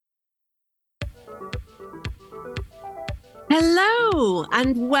Hello,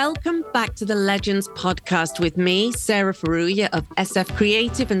 and welcome back to the Legends podcast with me, Sarah Faruya of SF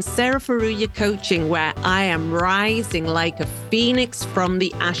Creative and Sarah Faruya Coaching, where I am rising like a phoenix from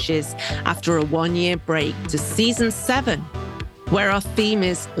the ashes after a one-year break to season 7, where our theme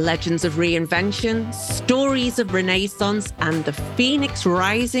is Legends of Reinvention, Stories of Renaissance, and the Phoenix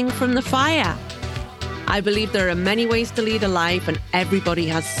rising from the fire. I believe there are many ways to lead a life and everybody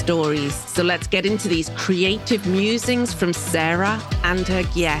has stories. So let's get into these creative musings from Sarah and her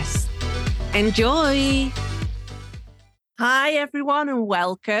guests. Enjoy. Hi, everyone, and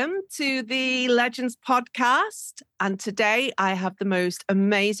welcome to the Legends podcast. And today I have the most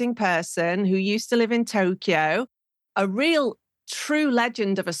amazing person who used to live in Tokyo, a real true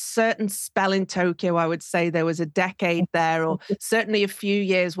legend of a certain spell in Tokyo. I would say there was a decade there, or certainly a few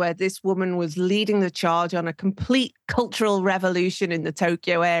years, where this woman was leading the charge on a complete cultural revolution in the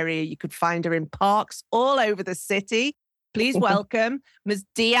Tokyo area. You could find her in parks all over the city. Please welcome Ms.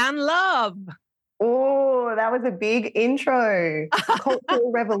 Deanne Love. Oh, that was a big intro.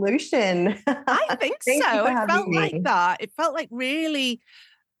 Cultural revolution. I think so. It felt like that. It felt like really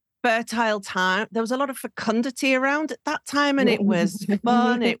fertile time. There was a lot of fecundity around at that time, and it was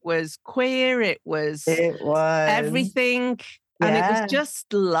fun. It was queer. It was everything, and it was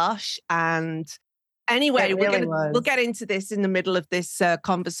just lush. And anyway, we'll get into this in the middle of this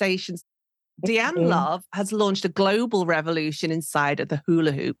conversation. Deanne Love has launched a global revolution inside of the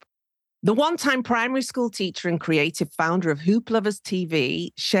hula hoop. The one-time primary school teacher and creative founder of Hoop Lovers TV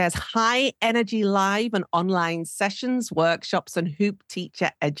shares high-energy live and online sessions, workshops, and hoop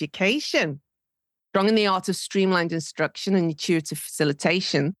teacher education. Strong in the art of streamlined instruction and intuitive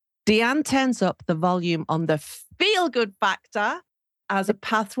facilitation, Deanne turns up the volume on the feel-good factor as a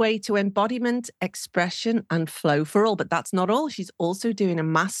pathway to embodiment, expression, and flow for all. But that's not all. She's also doing a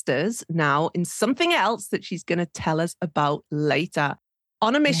master's now in something else that she's going to tell us about later.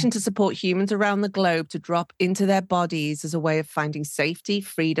 On a mission to support humans around the globe to drop into their bodies as a way of finding safety,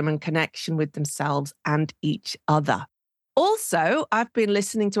 freedom, and connection with themselves and each other. Also, I've been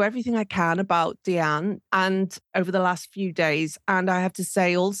listening to everything I can about Deanne and over the last few days. And I have to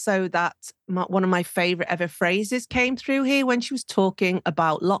say also that one of my favorite ever phrases came through here when she was talking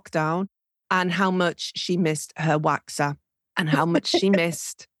about lockdown and how much she missed her waxer and how much she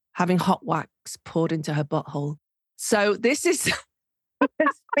missed having hot wax poured into her butthole. So this is...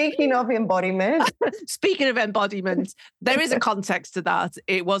 Speaking of embodiment. Speaking of embodiment, there is a context to that.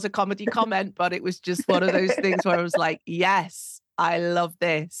 It was a comedy comment, but it was just one of those things where I was like, yes, I love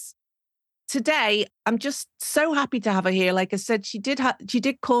this. Today, I'm just so happy to have her here. Like I said, she did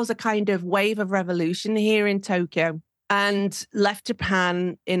cause a kind of wave of revolution here in Tokyo and left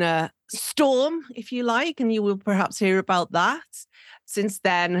Japan in a storm, if you like, and you will perhaps hear about that. Since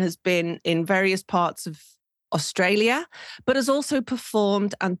then, has been in various parts of Australia, but has also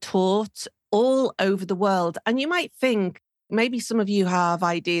performed and taught all over the world. And you might think maybe some of you have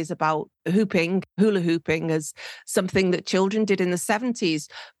ideas about hooping, hula hooping as something that children did in the 70s.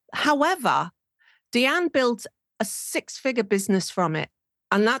 However, Deanne built a 6-figure business from it.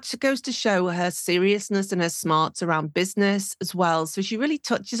 And that goes to show her seriousness and her smarts around business as well. So she really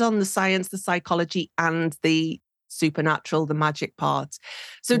touches on the science, the psychology, and the supernatural, the magic part.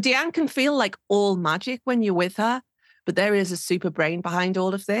 So Deanne can feel like all magic when you're with her, but there is a super brain behind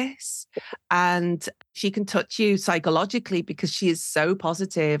all of this. And she can touch you psychologically because she is so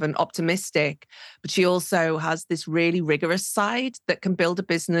positive and optimistic, but she also has this really rigorous side that can build a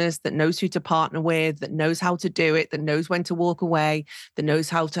business, that knows who to partner with, that knows how to do it, that knows when to walk away, that knows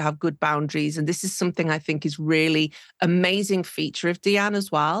how to have good boundaries. And this is something I think is really amazing feature of Deanne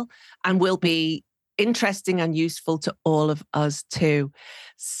as well, and will be interesting and useful to all of us too.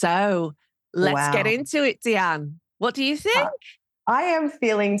 So let's get into it, Deanne. What do you think? I am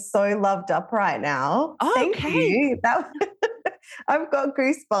feeling so loved up right now. Thank you. I've got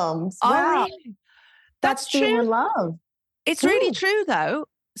goosebumps. Wow. Really? That's true. Love. It's really true, though.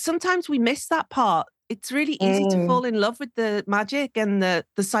 Sometimes we miss that part. It's really easy to fall in love with the magic and the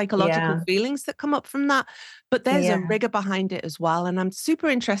psychological feelings that come up from that. But there's a rigor behind it as well. And I'm super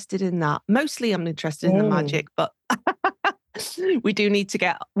interested in that. Mostly I'm interested in the magic, but we do need to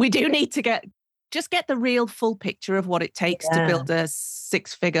get the real full picture of what it takes to build a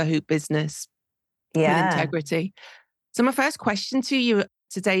 6-figure hoop business with integrity. So my first question to you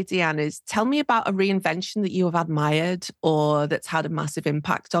today, Deanne, is tell me about a reinvention that you have admired or that's had a massive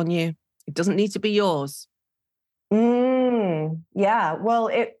impact on you. It doesn't need to be yours. Yeah, well,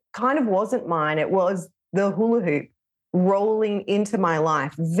 it kind of wasn't mine. It was the hula hoop rolling into my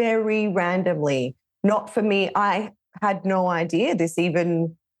life very randomly. Not for me. I had no idea this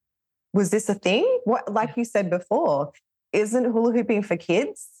even was this a thing? What, like you said before, isn't hula hooping for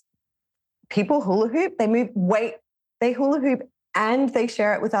kids? People hula hoop, they move weight, they hula hoop and they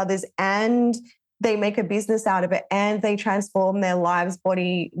share it with others and they make a business out of it and they transform their lives,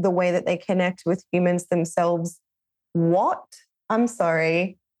 body, the way that they connect with humans themselves. What? I'm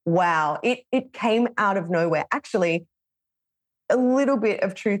sorry. Wow. It came out of nowhere. Actually, a little bit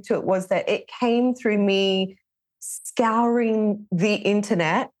of truth to it was that it came through me scouring the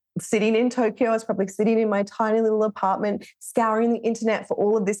internet, sitting in Tokyo. I was probably sitting in my tiny little apartment, scouring the internet for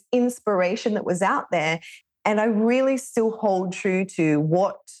all of this inspiration that was out there. And I really still hold true to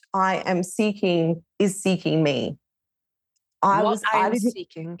what I am seeking is seeking me. What I am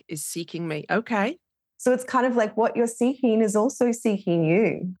seeking is seeking me. Okay. So it's kind of like what you're seeking is also seeking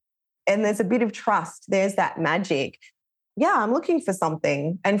you. And there's a bit of trust. There's that magic. Yeah, I'm looking for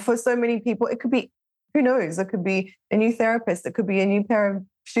something. And for so many people, it could be, who knows? It could be a new therapist. It could be a new pair of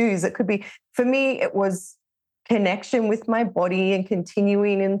shoes. It could be, for me, it was connection with my body and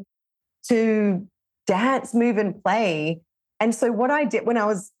continuing to dance, move, and play. And so what I did when I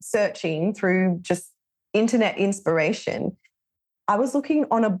was searching through just internet inspiration, I was looking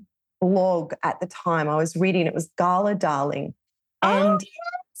on a blog at the time. I was reading, it was Gala Darling. And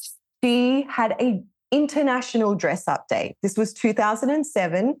she had an international dress up day. This was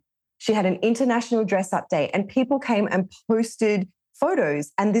 2007. She had an international dress up day and people came and posted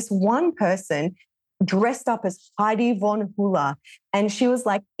photos. And this one person dressed up as Heidi von Hula. And she was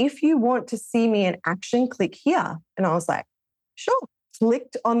like, if you want to see me in action, click here. And I was like, sure.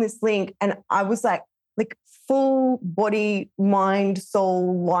 Clicked on this link. And I was like full body, mind,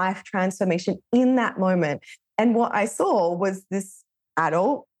 soul, life transformation in that moment. And what I saw was this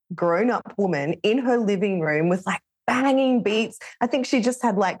adult, grown-up woman in her living room with like banging beats. I think she just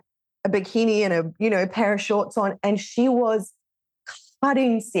had like a bikini and a pair of shorts on. And she was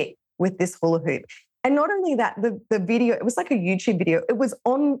cutting sick with this hula hoop. And not only that, the video, it was like a YouTube video. It was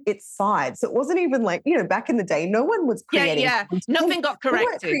on its side. So it wasn't even like, back in the day, no one was creating content. Nothing got corrected.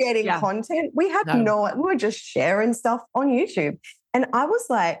 We weren't creating content. We had we were just sharing stuff on YouTube. And I was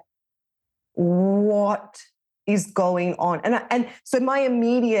like, what is going on? And so my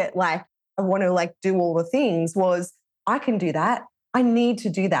immediate, I want to do all the things was, I can do that. I need to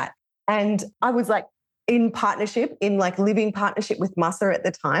do that. And I was in partnership, living partnership with Masa at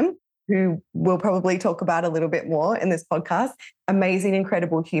the time, who we'll probably talk about a little bit more in this podcast. Amazing,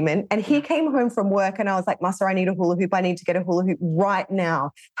 incredible human. And he came home from work and I was like, Masa, I need a hula hoop. I need to get a hula hoop right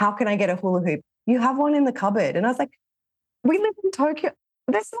now. How can I get a hula hoop? You have one in the cupboard. And I was like, we live in Tokyo.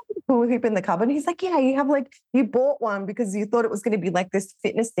 There's not a hula hoop in the cupboard. And he's like, yeah, you have you bought one because you thought it was going to be this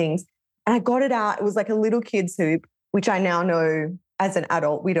fitness things. And I got it out. It was a little kid's hoop, which I now know as an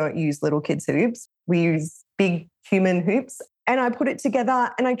adult, we don't use little kids' hoops. We use big human hoops. And I put it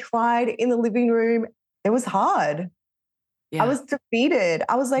together and I tried in the living room. It was hard. Yeah. I was defeated.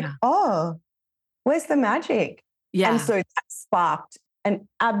 I was like, oh, where's the magic? Yeah. And so that sparked an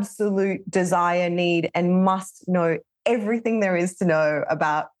absolute desire, need, and must know everything there is to know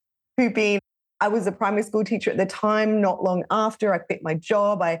about hooping. I was a primary school teacher at the time. Not long after I quit my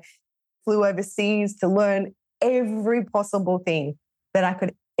job, I flew overseas to learn every possible thing that I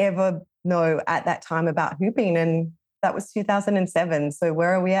could ever know at that time about hooping. And that was 2007. So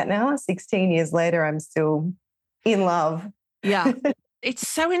where are we at now? 16 years later, I'm still in love. Yeah. It's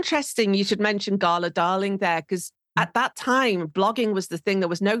so interesting you should mention Gala Darling there, because at that time, blogging was the thing. There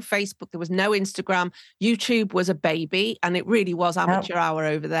was no Facebook, there was no Instagram. YouTube was a baby, and it really was amateur hour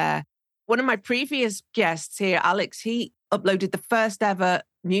over there. One of my previous guests here, Alex, he uploaded the first ever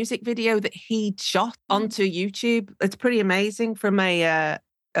music video that he shot onto YouTube. It's pretty amazing from a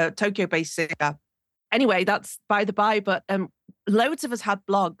Tokyo-based singer. Anyway, that's by the by, but loads of us had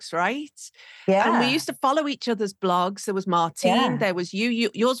blogs, right? Yeah. And we used to follow each other's blogs. There was Martine, there was you.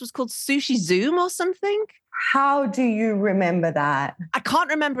 Yours was called Sushi Zoom or something. How do you remember that? I can't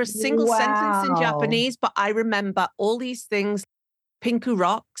remember a single sentence in Japanese, but I remember all these things. Pinku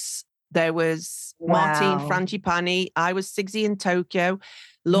Rocks. There was Martine Frangipani. I was Sigsy in Tokyo.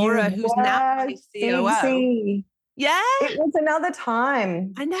 Laura, who's now the COO. Sigsy. Yeah. It was another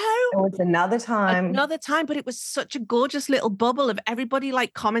time. I know. It was another time. Another time, but it was such a gorgeous little bubble of everybody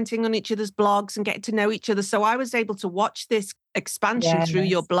commenting on each other's blogs and getting to know each other. So I was able to watch this expansion through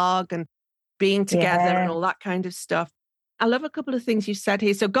your blog and being together and all that kind of stuff. I love a couple of things you said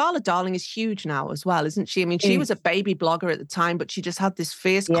here. So Gala Darling is huge now as well, isn't she? I mean, she was a baby blogger at the time, but she just had this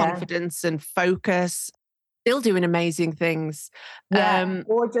fierce confidence and focus, still doing amazing things. Yeah,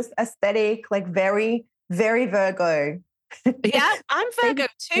 or just aesthetic, very, very Virgo. Yeah, I'm Virgo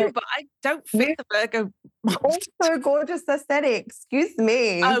too, but I don't fit the Virgo mold. Also gorgeous aesthetic. Excuse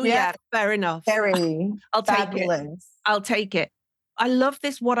me. Oh yeah, fair enough. Very I'll take it. fabulous. I'll take it. I love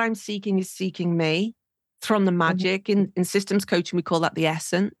this. What I'm seeking is seeking me. It's from the magic. In systems coaching, we call that the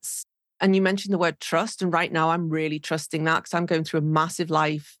essence. And you mentioned the word trust. And right now I'm really trusting that because I'm going through a massive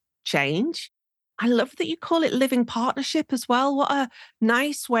life change. I love that you call it living partnership as well. What a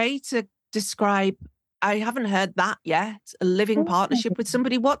nice way to describe. I haven't heard that yet. A living partnership with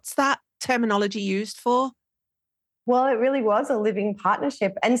somebody. What's that terminology used for? Well, it really was a living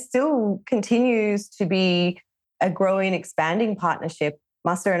partnership and still continues to be a growing, expanding partnership.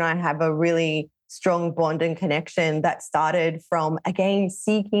 Masa and I have a really strong bond and connection that started from, again,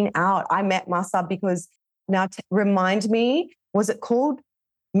 seeking out. I met Masa because now remind me, was it called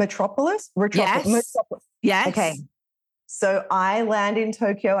Metropolis? Yes. Metropolis. Yes. Okay. So I land in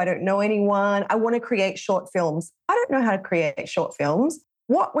Tokyo. I don't know anyone. I want to create short films. I don't know how to create short films.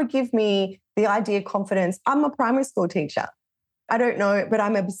 What would give me the idea, confidence? I'm a primary school teacher. I don't know, but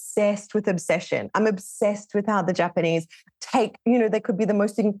I'm obsessed with obsession. I'm obsessed with how the Japanese take, they could be the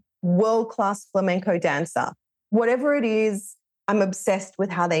most world-class flamenco dancer. Whatever it is, I'm obsessed with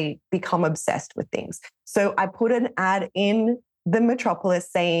how they become obsessed with things. So I put an ad in the Metropolis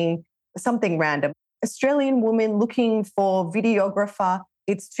saying something random. Australian woman looking for videographer.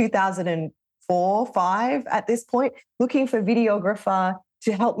 It's 2004, 5 at this point, looking for videographer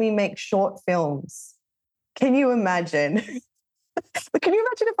to help me make short films. Can you imagine? Can you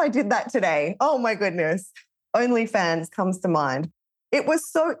imagine if I did that today? Oh my goodness. OnlyFans comes to mind. It was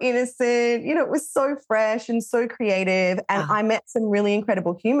so innocent, it was so fresh and so creative. And I met some really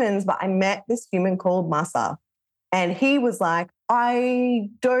incredible humans, but I met this human called Masa. And he was like, I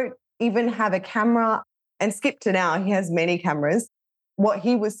don't even have a camera. And skip to now, he has many cameras. What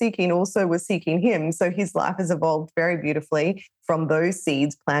he was seeking also was seeking him. So his life has evolved very beautifully from those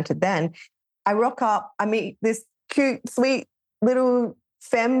seeds planted then. I rock up, I meet this cute, sweet little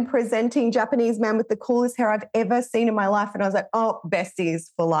femme presenting Japanese man with the coolest hair I've ever seen in my life. And I was like, oh,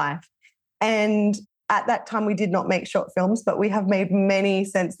 besties for life. And at that time, we did not make short films, but we have made many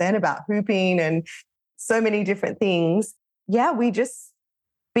since then about hooping and so many different things. Yeah, we just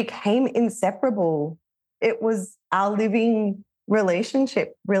became inseparable. It was our living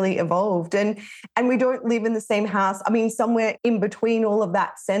relationship really evolved. And we don't live in the same house. I mean, somewhere in between all of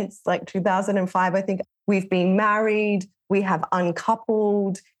that since like 2005, I think we've been married, we have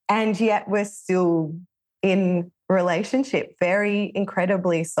uncoupled, and yet we're still in relationship, very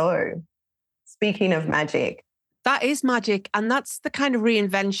incredibly so. Speaking of magic. That is magic. And that's the kind of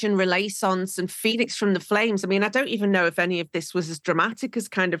reinvention, renaissance, and phoenix from the flames. I mean, I don't even know if any of this was as dramatic as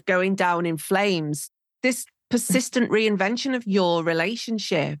kind of going down in flames. This persistent reinvention of your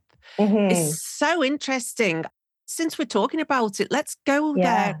relationship is so interesting. Since we're talking about it, let's go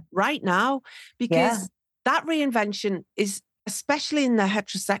there right now, because that reinvention is, especially in the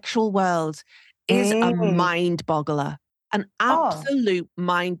heterosexual world, is a mind boggler, an absolute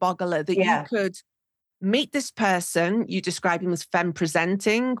mind boggler that you could meet this person. You describe him as femme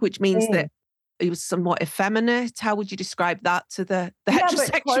presenting, which means that he was somewhat effeminate. How would you describe that to the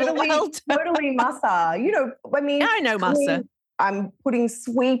heterosexual world? Totally Masa. I mean, I know Masa. I'm putting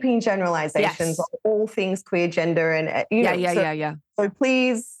sweeping generalizations on all things queer, gender, and So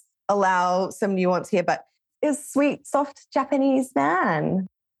please allow some nuance here, but is sweet, soft Japanese man.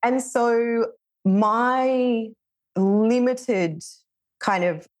 And so my limited kind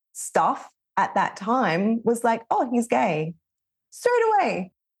of stuff at that time was like, oh, he's gay. Straight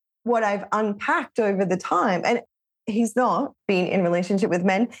away. What I've unpacked over the time, and he's not been in relationship with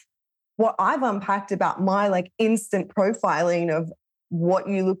men, what I've unpacked about my like instant profiling of what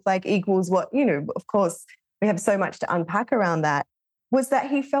you look like equals what, of course, we have so much to unpack around that, was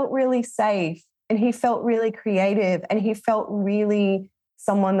that he felt really safe and he felt really creative and he felt really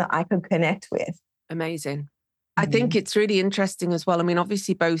someone that I could connect with. Amazing. I think it's really interesting as well. I mean,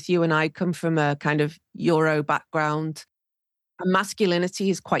 obviously, both you and I come from a kind of Euro background. Masculinity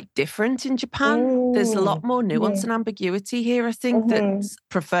is quite different in Japan. There's a lot more nuance and ambiguity here, I think, that's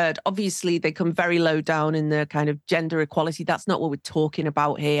preferred. Obviously, they come very low down in the kind of gender equality. That's not what we're talking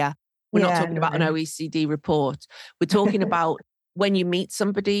about here. We're not talking about an OECD report. We're talking about when you meet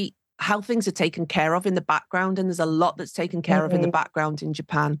somebody, how things are taken care of in the background. And there's a lot that's taken care of in the background in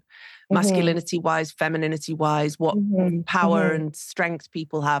Japan. Masculinity-wise, femininity-wise, what power and strength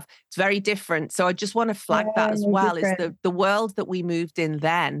people have. It's very different. So I just want to flag that as well. It's the world that we moved in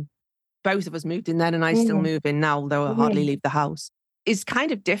then, both of us moved in then and I still move in now, although I hardly leave the house, is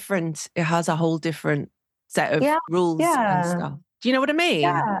kind of different. It has a whole different set of rules and stuff. Do you know what I mean?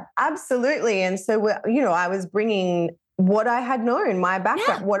 Yeah, absolutely. And so, I was bringing what I had known, my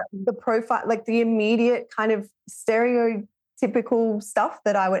background, what the profile, like the immediate kind of stereotypical stuff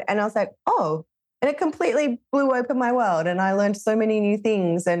that and I was like, oh, and it completely blew open my world. And I learned so many new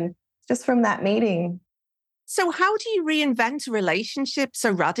things. And just from that meeting. So how do you reinvent a relationship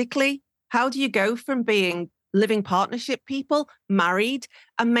so radically? How do you go from being living partnership people, married,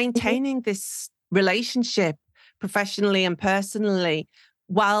 and maintaining this relationship professionally and personally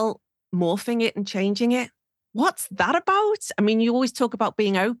while morphing it and changing it? What's that about? I mean, you always talk about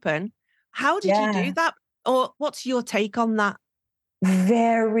being open. How did you do that? Or what's your take on that?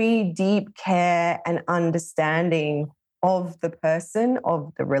 Very deep care and understanding of the person,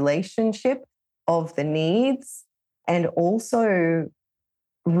 of the relationship, of the needs, and also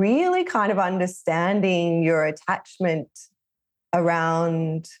really kind of understanding your attachment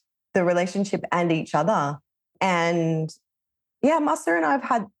around the relationship and each other. And yeah, Musa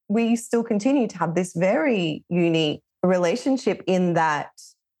and we still continue to have this very unique relationship in that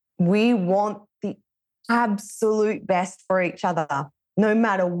we want the absolute best for each other, no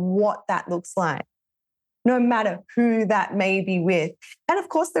matter what that looks like, no matter who that may be with. And of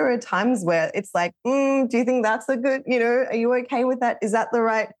course, there are times where it's like, do you think that's a good, are you okay with that? Is that the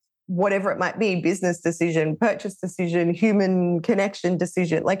right, whatever it might be, business decision, purchase decision, human connection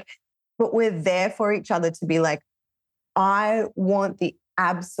decision? But we're there for each other to be like, I want the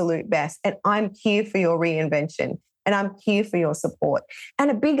absolute best, and I'm here for your reinvention, and I'm here for your support.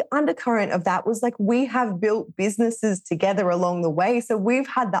 And a big undercurrent of that was like, we have built businesses together along the way. So we've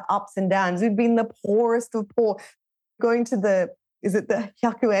had the ups and downs. We've been the poorest of poor, going to is it the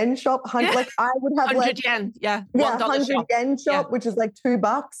Hyakuen shop? Like I would have 100 yen. Yeah. $100 yen shop, which is like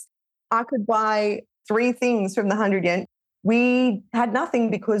 $2. I could buy 3 things from the 100 yen. We had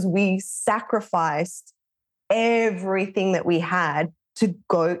nothing because we sacrificed everything that we had to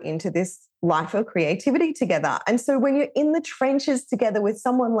go into this life of creativity together. And so when you're in the trenches together with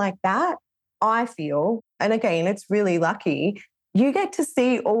someone like that, I feel, and again, it's really lucky, you get to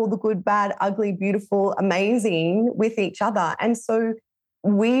see all the good, bad, ugly, beautiful, amazing with each other. And so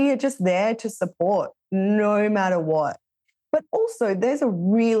we are just there to support no matter what. But also there's a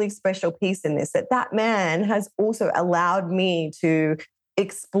really special piece in this, that man has also allowed me to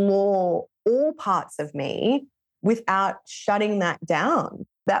explore all parts of me without shutting that down.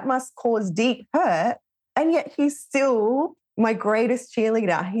 That must cause deep hurt. And yet he's still my greatest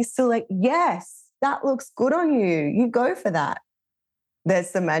cheerleader. He's still like, yes, that looks good on you. You go for that.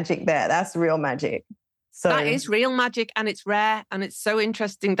 There's the magic there. That's real magic. So that is real magic, and it's rare. And it's so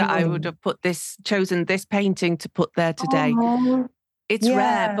interesting that I would have chosen this painting to put there today. It's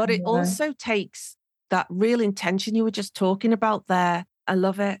rare, but it also takes that real intention you were just talking about there. I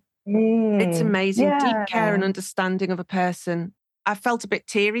love it. It's amazing. Deep care and understanding of a person. I felt a bit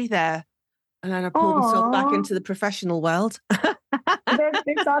teary there. And then I pulled myself back into the professional world. There's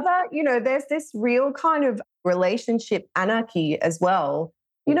this other, there's this real kind of relationship anarchy as well.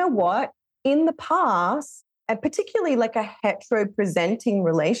 You know what? In the past, and particularly like a hetero presenting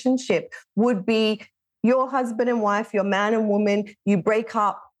relationship would be your husband and wife, your man and woman, you break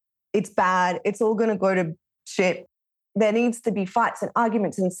up, it's bad, it's all going to go to shit. There needs to be fights and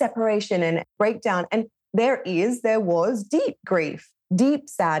arguments and separation and breakdown. And there was deep grief, deep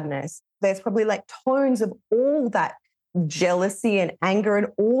sadness. There's probably like tones of all that jealousy and anger and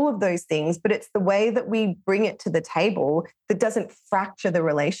all of those things, but it's the way that we bring it to the table that doesn't fracture the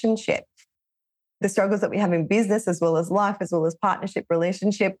relationship. The struggles that we have in business, as well as life, as well as partnership,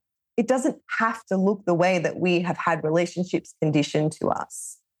 relationship, it doesn't have to look the way that we have had relationships conditioned to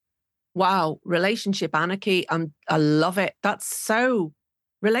us. Wow, relationship anarchy. I love it. That's so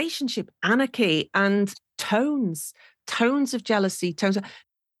relationship anarchy and tones of jealousy,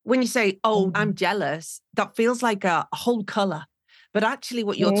 when you say, I'm jealous, that feels like a whole color. But actually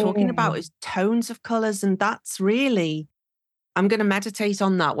what you're talking about is tones of colors. And that's really, I'm going to meditate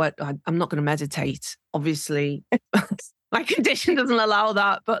on that. I'm not going to meditate, obviously. My condition doesn't allow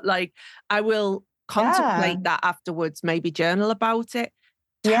that. But like, I will contemplate that afterwards, maybe journal about it.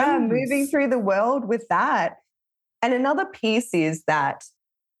 Yeah, moving through the world with that. And another piece is that,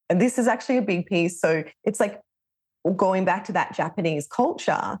 and this is actually a big piece, so it's like going back to that Japanese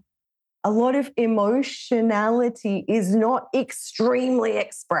culture, a lot of emotionality is not extremely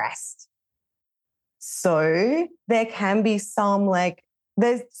expressed. So there can be some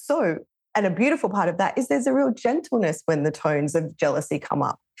and a beautiful part of that is there's a real gentleness when the tones of jealousy come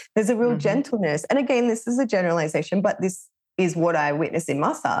up. There's a real gentleness. And again, this is a generalization, but this is what I witness in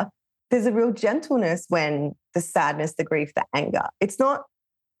Masa. There's a real gentleness when the sadness, the grief, the anger, it's not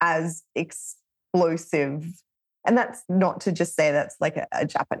as explosive. And that's not to just say that's like a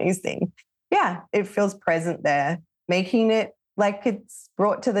Japanese thing. Yeah, it feels present there. making it like it's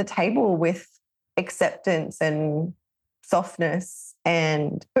brought to the table with acceptance and softness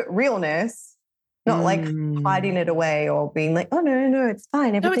but realness, not like hiding it away or being like, oh, no, it's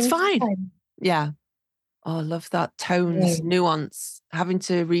fine. Everything's fine. Yeah. Oh, I love that. Tones, nuance, having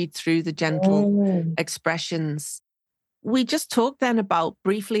to read through the gentle expressions. We just talked then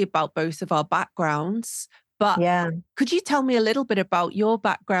briefly about both of our backgrounds, but could you tell me a little bit about your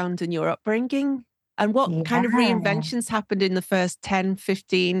background and your upbringing and what kind of reinventions happened in the first 10,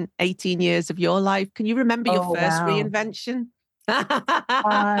 15, 18 years of your life? Can you remember your first reinvention?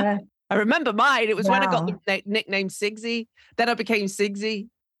 I remember mine. It was when I got the nickname Sigsy. Then I became Sigsy.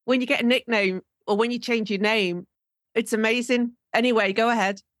 When you get a nickname or when you change your name, it's amazing. Anyway, go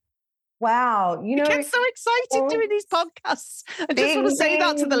ahead. Wow. You get so excited doing these podcasts. I just want to say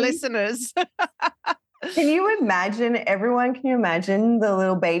that to the listeners. Can you imagine, everyone, can you imagine the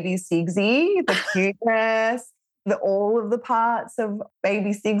little baby Sigsy, the cuteness, all of the parts of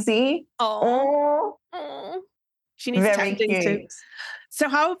baby Sigsy? Oh. She needs very cute too. So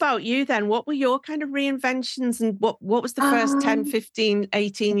how about you then? What were your kind of reinventions and what was the first 10, 15,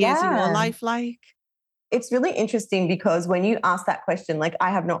 18 years of your life like? It's really interesting because when you ask that question, like I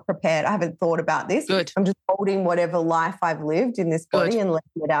have not prepared, I haven't thought about this. Good. I'm just holding whatever life I've lived in this body and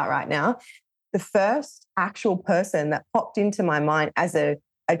letting it out right now. The first actual person that popped into my mind as a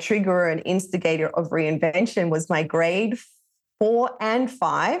trigger, an instigator of reinvention was my grade 4 and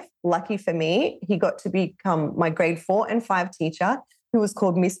 5. Lucky for me, he got to become my grade 4 and 5 teacher, who was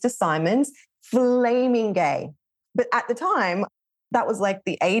called Mr. Simons, flaming gay. But at the time, that was like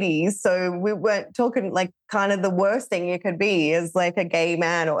the 80s. So we weren't talking like kind of the worst thing you could be as like a gay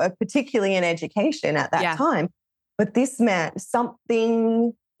man or particularly in education at that time. But this man,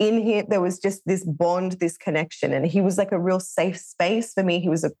 something in here, there was just this bond, this connection. And he was like a real safe space for me. He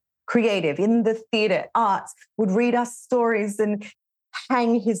was a creative in the theatre, arts, would read us stories and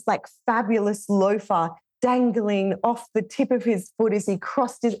hang his like fabulous loafer dangling off the tip of his foot as he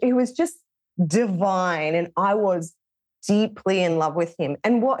crossed it. It was just divine. And I was deeply in love with him.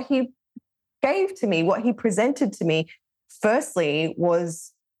 And what he gave to me, what he presented to me, firstly,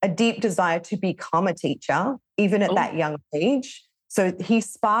 was a deep desire to become a teacher, even at that young age. So he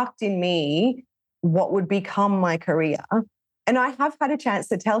sparked in me what would become my career. And I have had a chance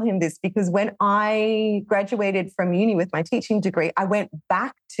to tell him this because when I graduated from uni with my teaching degree, I went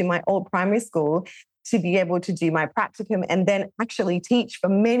back to my old primary school to be able to do my practicum and then actually teach for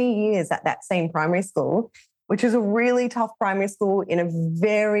many years at that same primary school, which is a really tough primary school in a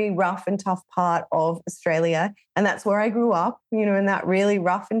very rough and tough part of Australia. And that's where I grew up, you know, in that really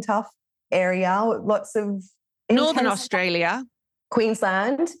rough and tough area. Lots of Northern Australia.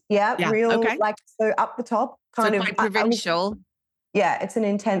 Queensland. Like so up the top, kind of quite provincial. It's an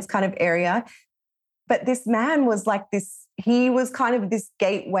intense kind of area. But this man was like this, he was kind of this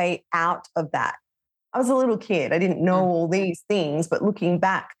gateway out of that. I was a little kid. I didn't know all these things, but looking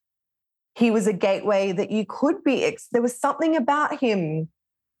back, he was a gateway that you could be, there was something about him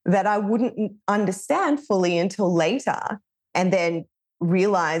that I wouldn't understand fully until later. And then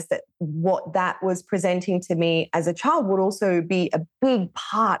realized that what that was presenting to me as a child would also be a big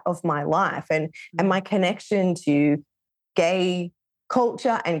part of my life and my connection to gay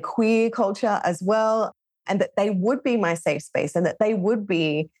culture and queer culture as well. And that they would be my safe space and that they would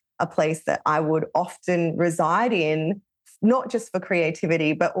be a place that I would often reside in, not just for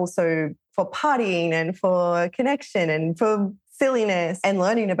creativity, but also for partying and for connection and for silliness and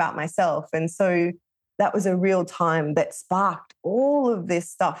learning about myself. And so that was a real time that sparked all of this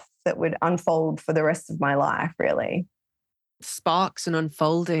stuff that would unfold for the rest of my life, really. Sparks and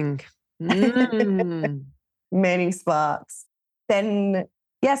unfolding. Many sparks. Then,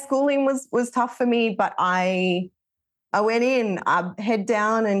 schooling was tough for me, but I went in, head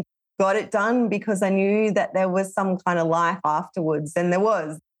down and got it done because I knew that there was some kind of life afterwards. And there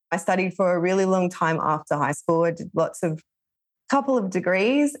was. I studied for a really long time after high school. I did couple of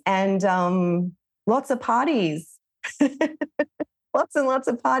degrees and lots of parties. Lots and lots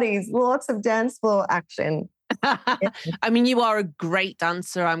of parties, lots of dance floor action. I mean, you are a great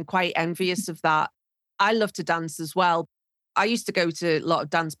dancer. I'm quite envious of that. I love to dance as well. I used to go to a lot of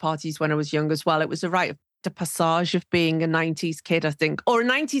dance parties when I was young as well. It was a rite of the passage of being a 90s kid, I think, or a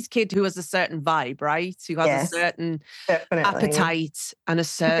 90s kid who has a certain vibe, right? Who has a certain appetite and a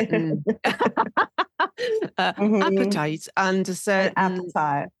certain appetite and a certain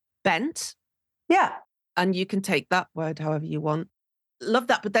bent. Yeah. And you can take that word however you want. Love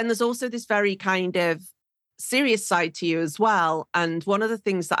that. But then there's also this very kind of serious side to you as well. And one of the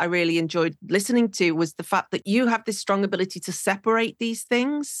things that I really enjoyed listening to was the fact that you have this strong ability to separate these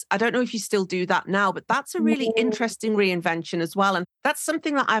things. I don't know if you still do that now, but that's a really interesting reinvention as well. And that's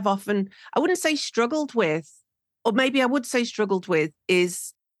something that I've often, I wouldn't say struggled with, or maybe I would say struggled with,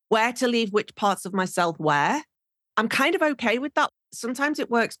 is where to leave which parts of myself where. I'm kind of okay with that. Sometimes it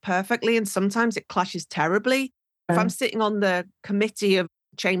works perfectly and sometimes it clashes terribly. If I'm sitting on the committee of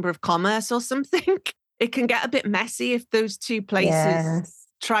Chamber of Commerce or something, it can get a bit messy if those two places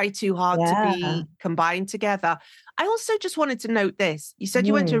try too hard to be combined together. I also just wanted to note this. You said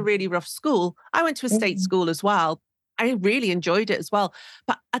you went to a really rough school. I went to a state school as well. I really enjoyed it as well.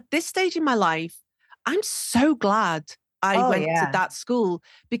 But at this stage in my life, I'm so glad I went to that school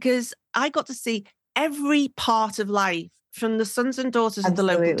because I got to see every part of life, from the sons and daughters of the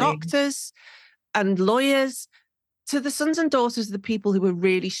local doctors and lawyers to the sons and daughters of the people who were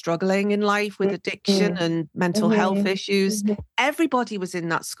really struggling in life with addiction and mental health issues. Everybody was in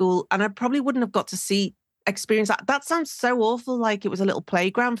that school, and I probably wouldn't have got to experience that. That sounds so awful, like it was a little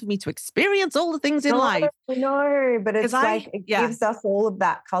playground for me to experience all the things in life. No, but it's it gives us all of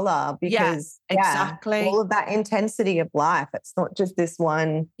that color because exactly all of that intensity of life. It's not just this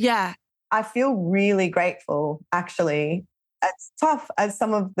one. Yeah. I feel really grateful, actually. As tough as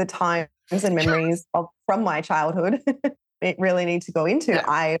some of the times and memories from my childhood it really need to go into.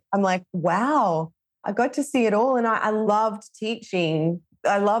 Yeah. I'm like, wow, I got to see it all. And I loved teaching.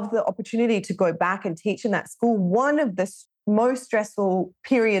 I loved the opportunity to go back and teach in that school. One of the most stressful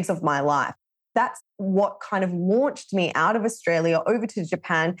periods of my life. That's what kind of launched me out of Australia over to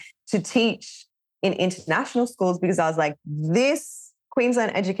Japan to teach in international schools, because I was like, this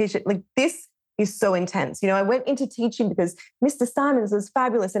Queensland education, like this is so intense. You know, I went into teaching because Mr. Simons was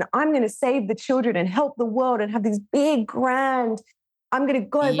fabulous and I'm going to save the children and help the world and have these big, grand, I'm going to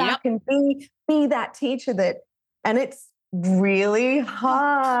go back and be that teacher and it's really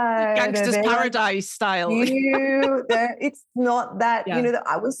hard. Gangster's Paradise style. It's not that,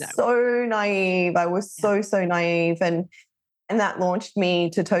 I was so naive. I was so naive. And that launched me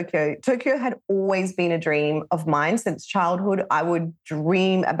to Tokyo. Tokyo had always been a dream of mine since childhood. I would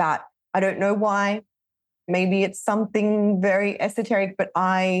dream about, I don't know why, maybe it's something very esoteric, but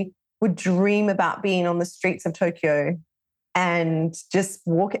I would dream about being on the streets of Tokyo and just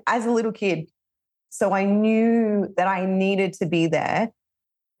walk as a little kid. So I knew that I needed to be there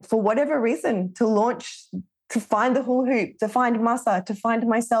for whatever reason, to find the hula hoop, to find Masa, to find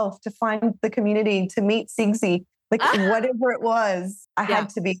myself, to find the community, to meet Sigsy, whatever it was, I had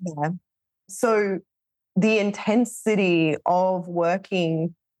to be there. So the intensity of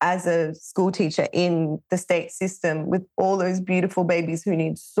working as a school teacher in the state system with all those beautiful babies who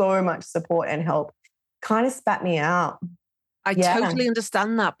need so much support and help kind of spat me out. I totally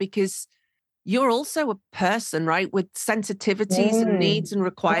understand that, because you're also a person, right, with sensitivities and needs and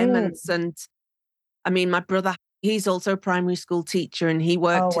requirements. And I mean, my brother, he's also a primary school teacher and he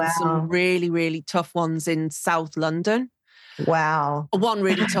worked in some really, really tough ones in South London. Wow. One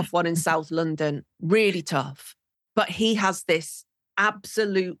really tough one in South London, really tough. But he has this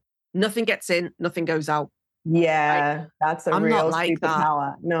absolute, nothing gets in, nothing goes out. Yeah, that's a real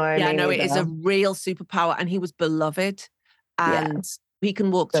superpower. It is a real superpower. And he was beloved. And he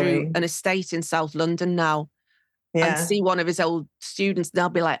can walk through an estate in South London now and see one of his old students. And they'll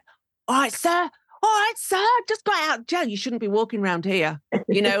be like, all right, sir, just got out of jail. You shouldn't be walking around here,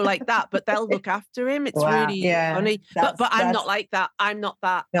 like that. But they'll look after him. It's really funny. But I'm not like that. I'm not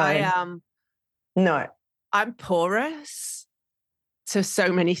that. No. I am. No. I'm porous to so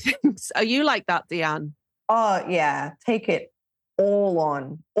many things. Are you like that, Deanne? Oh, yeah. Take it all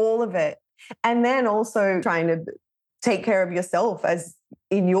on, all of it. And then also trying to take care of yourself as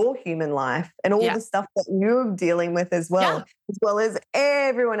in your human life and all the stuff that you're dealing with as well as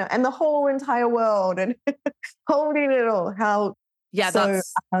everyone else and the whole entire world and holding it all.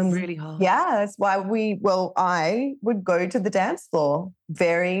 That's really hard. Yeah, that's why I would go to the dance floor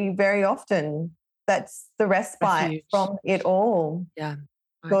very, very often. That's the respite from it all. Yeah.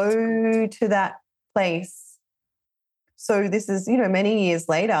 Go to that place. So this is, many years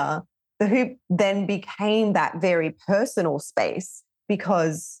later, the hoop then became that very personal space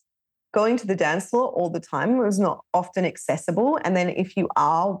because going to the dance floor all the time was not often accessible. And then if you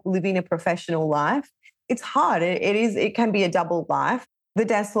are living a professional life, it's hard. It can be a double life. The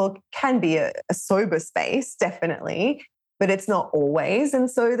dance floor can be a sober space, definitely, but it's not always. And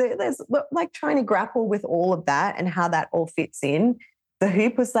so there's like trying to grapple with all of that and how that all fits in. The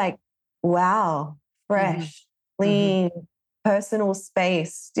hoop was like, wow, fresh, clean, personal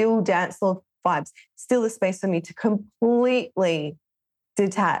space, still dance floor vibes, still a space for me to completely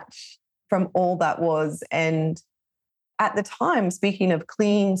detach from all that was. And at the time, speaking of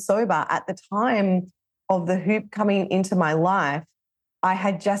clean, sober, at the time of the hoop coming into my life, I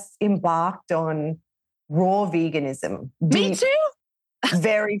had just embarked on raw veganism. Me too.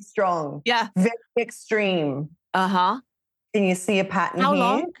 Very strong. Yeah. Very extreme. Uh-huh. Can you see a pattern How here?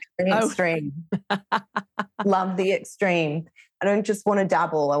 long? Very extreme. Love the extreme. I don't just want to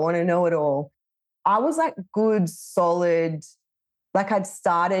dabble. I want to know it all. I was like good, solid, like I'd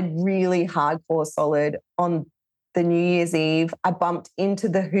started really hardcore solid on the New Year's Eve. I bumped into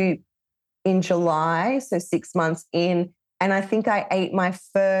the hoop in July, so 6 months in. And I think I ate my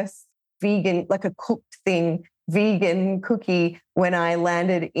first vegan, like a cooked thing, vegan cookie when I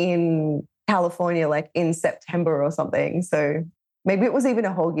landed in California, like in September or something. So maybe it was even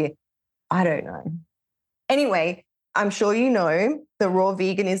a whole year. I don't know. Anyway, I'm sure you know the raw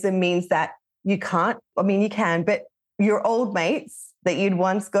veganism means that you can't, I mean, you can, but your old mates that you'd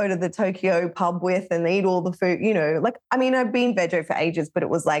once go to the Tokyo pub with and eat all the food, you know, like, I mean, I've been veggie for ages, but it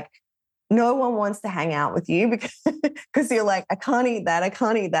was like, no one wants to hang out with you because you're like, I can't eat that. I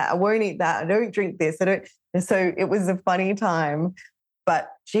can't eat that. I won't eat that. I don't drink this. I don't. And so it was a funny time, but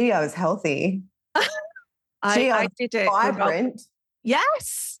gee, I was healthy. I did it. Vibrant.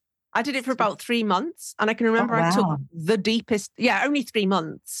 Yes. I did it for about 3 months. And I can remember I took the deepest, only 3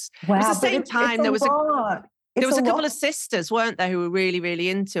 months. Wow. It was the same time. There was a couple of sisters, weren't there, who were really, really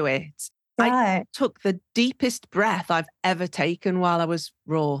into it. Right. I took the deepest breath I've ever taken while I was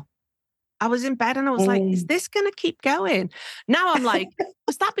raw. I was in bed and I was like, is this going to keep going? Now I'm like,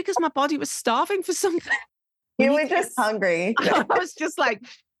 was that because my body was starving for something? You were just hungry. I was just like,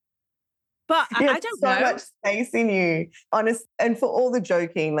 but I don't know. So much space in you, honest. And for all the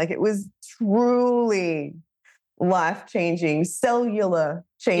joking, like it was truly life-changing, cellular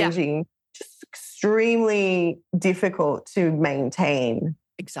changing, just extremely difficult to maintain.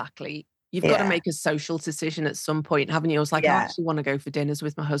 Exactly. You've got to make a social decision at some point, haven't you? I was like, I actually want to go for dinners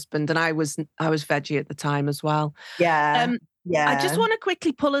with my husband. And I was veggie at the time as well. Yeah. I just want to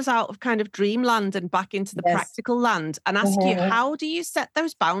quickly pull us out of kind of dreamland and back into the practical land and ask you, how do you set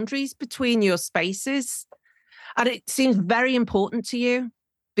those boundaries between your spaces? And it seems very important to you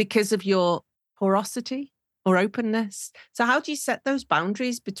because of your porosity or openness. So how do you set those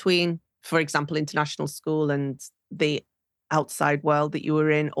boundaries between, for example, international school and the outside world that you were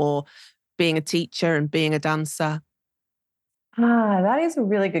in, or being a teacher and being a dancer? That is a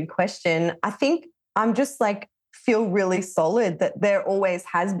really good question. I think I'm just like, feel really solid that there always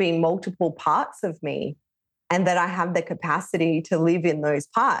has been multiple parts of me and that I have the capacity to live in those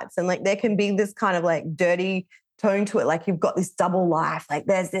parts. And like, there can be this kind of like dirty tone to it. Like you've got this double life, like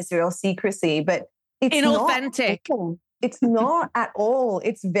there's this real secrecy, but it's inauthentic. It's not at all.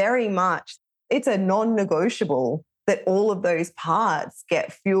 It's very much, it's a non-negotiable that all of those parts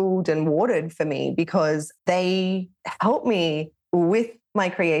get fueled and watered for me because they help me with my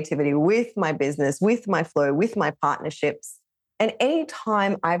creativity, with my business, with my flow, with my partnerships. And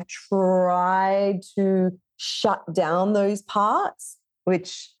anytime I've tried to shut down those parts,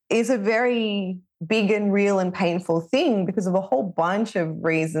 which is a very big and real and painful thing because of a whole bunch of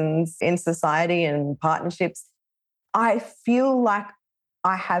reasons in society and partnerships, I feel like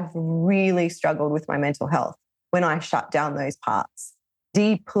I have really struggled with my mental health when I shut down those parts.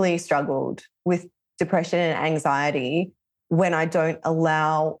 Deeply struggled with depression and anxiety when I don't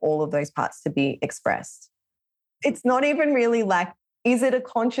allow all of those parts to be expressed. It's not even really like, is it a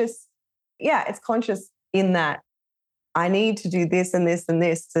conscious? Yeah, it's conscious in that I need to do this and this and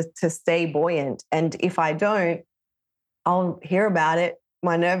this to stay buoyant. And if I don't, I'll hear about it.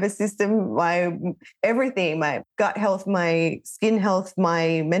 My nervous system, my everything, my gut health, my skin health,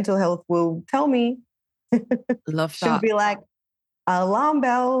 my mental health will tell me. Love that. She'll be like, alarm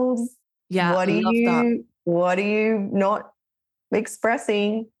bells. Yeah, what are you not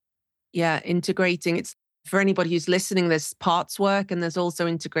expressing? Yeah, integrating. It's for anybody who's listening, there's parts work and there's also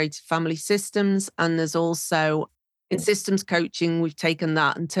integrated family systems. And there's also in systems coaching, we've taken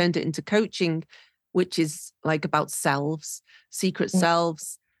that and turned it into coaching, which is like about selves, secret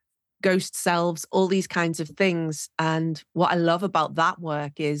selves, ghost selves, all these kinds of things. And what I love about that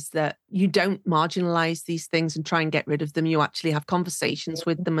work is that you don't marginalize these things and try and get rid of them. You actually have conversations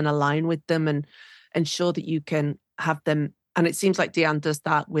with them and align with them and ensure that you can have them. And it seems like Deanne does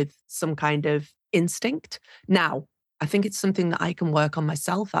that with some kind of instinct. Now, I think it's something that I can work on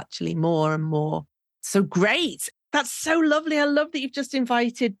myself actually more and more. So great. That's so lovely. I love that you've just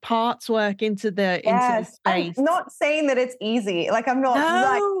invited parts work into the space. I'm not saying that it's easy. Like I'm not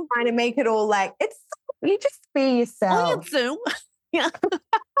like trying to make it all like you just be yourself. Oh, yeah.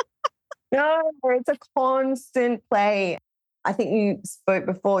 No, it's a constant play. I think you spoke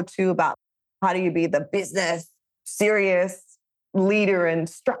before too about how do you be the business, serious leader and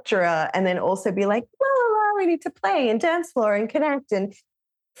structurer, and then also be like, la, la, la, we need to play and dance floor and connect. And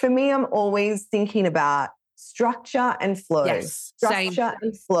for me, I'm always thinking about structure and flow. Yes, structure same.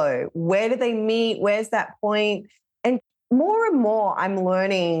 and flow. Where do they meet? Where's that point? And more, I'm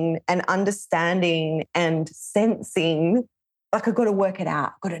learning and understanding and sensing, like I've got to work it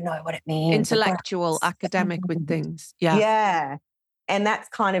out. I've got to know what it means. Intellectual, academic with things. Yeah. Yeah. And that's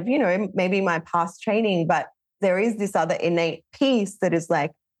kind of, maybe my past training, but there is this other innate piece that is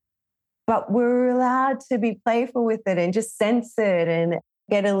like, but we're allowed to be playful with it and just sense it and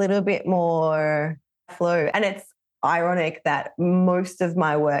get a little bit more flow. And it's ironic that most of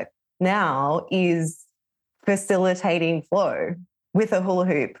my work now is facilitating flow with a hula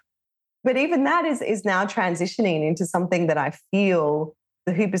hoop. But even that is now transitioning into something that I feel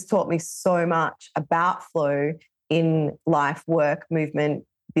the hoop has taught me so much about flow in life, work, movement,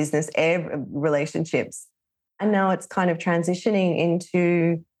 business, relationships. And now it's kind of transitioning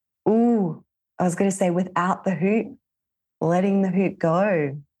into, I was going to say without the hoop, letting the hoop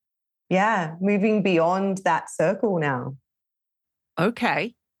go. Yeah, moving beyond that circle now.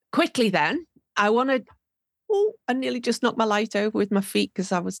 Okay. Quickly then, I nearly just knocked my light over with my feet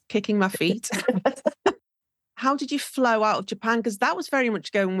because I was kicking my feet. How did you flow out of Japan? Because that was very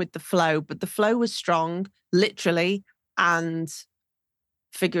much going with the flow, but the flow was strong, literally and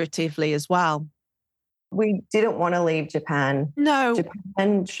figuratively as well. We didn't want to leave Japan. No.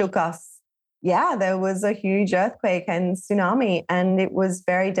 Japan shook us. Yeah, there was a huge earthquake and tsunami, and it was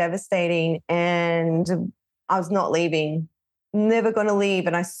very devastating. And I was not leaving, never going to leave.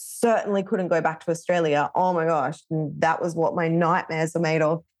 And I certainly couldn't go back to Australia. Oh my gosh, that was what my nightmares were made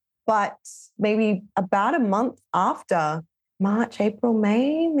of. But maybe about a month after, March, April,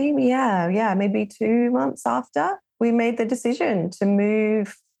 May, maybe, maybe 2 months after, we made the decision to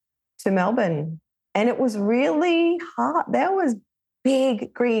move to Melbourne. And it was really hard. There was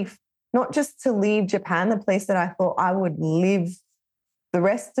big grief, not just to leave Japan, the place that I thought I would live the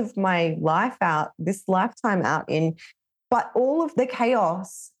rest of my life out, this lifetime out in, but all of the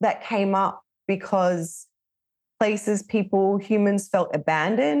chaos that came up because places, people, humans felt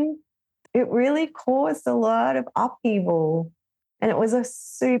abandoned. It really caused a lot of upheaval. And it was a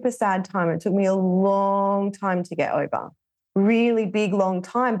super sad time. It took me a long time to get over. Really big, long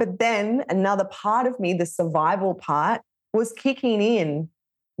time. But then another part of me, the survival part, was kicking in.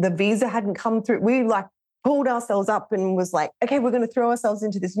 The visa hadn't come through. We pulled ourselves up and was like, okay, we're going to throw ourselves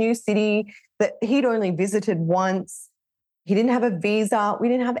into this new city that he'd only visited once. He didn't have a visa. We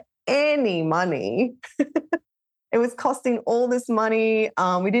didn't have any money. It was costing all this money.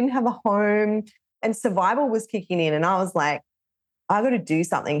 We didn't have a home, and survival was kicking in. And I was like, I got to do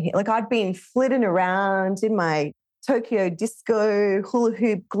something here. Like I'd been flitting around in my Tokyo disco, hula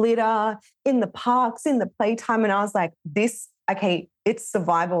hoop, glitter, in the parks, in the playtime. And I was like, it's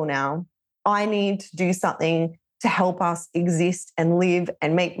survival now. I need to do something to help us exist and live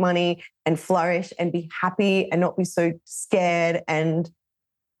and make money and flourish and be happy and not be so scared and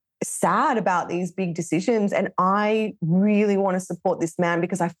sad about these big decisions. And I really want to support this man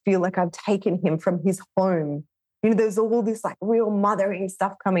because I feel like I've taken him from his home. There's all this real mothering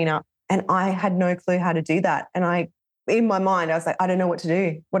stuff coming up. And I had no clue how to do that. And in my mind, I was like, I don't know what to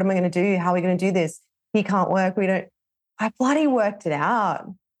do. What am I going to do? How are we going to do this? He can't work. I bloody worked it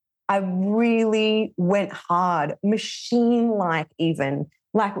out. I really went hard, machine-like even,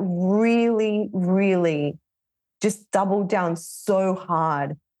 really, really just doubled down so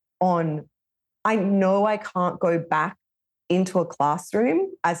hard on, I know I can't go back into a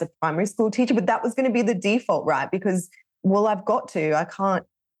classroom as a primary school teacher, but that was going to be the default, right? Because, I've got to, I can't.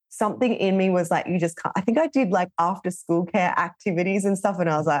 Something in me was like, you just can't. I think I did after school care activities and stuff. And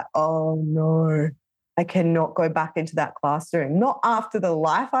I was like, oh no, I cannot go back into that classroom. Not after the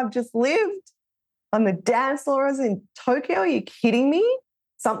life I've just lived on the dance floors in Tokyo. Are you kidding me?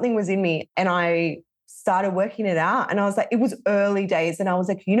 Something was in me. And I started working it out. And I was like, it was early days. And I was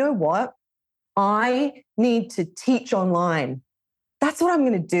like, you know what? I need to teach online. That's what I'm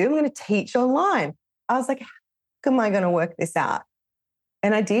going to do. I'm going to teach online. I was like, how am I going to work this out?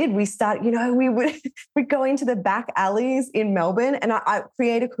 And I did. We we'd go into the back alleys in Melbourne and I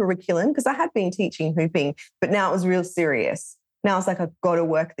create a curriculum because I had been teaching hooping, but now it was real serious. Now I was like, I've got to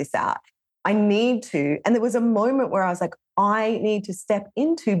work this out. I need to. And there was a moment where I was like, I need to step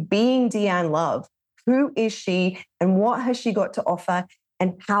into being Deanne Love. Who is she and what has she got to offer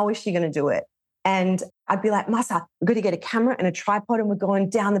and how is she going to do it? And I'd be like, Masa, we're going to get a camera and a tripod and we're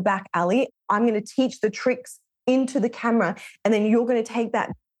going down the back alley. I'm going to teach the tricks into the camera and then you're going to take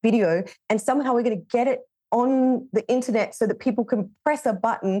that video and somehow we're going to get it on the internet so that people can press a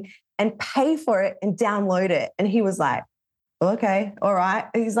button and pay for it and download it. And he was like, okay, all right.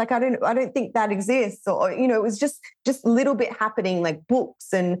 He's like, I don't think that exists. Or, you know, it was just little bit happening, like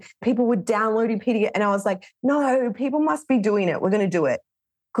books and people were downloading PDF. And I was like, no, people must be doing it. We're going to do it.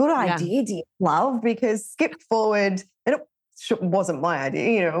 Good idea, dear love, because skip forward, and it wasn't my idea.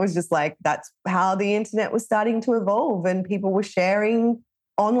 You know, it was just like, that's how the internet was starting to evolve and people were sharing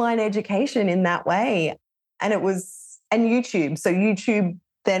online education in that way. And YouTube. So YouTube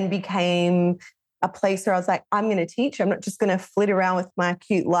then became a place where I was like, I'm going to teach. I'm not just going to flit around with my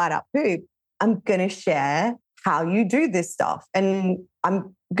cute light up hoop. I'm going to share how you do this stuff. And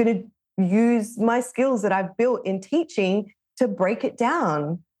I'm going to use my skills that I've built in teaching to break it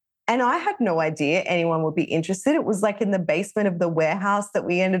down. And I had no idea anyone would be interested. It was like in the basement of the warehouse that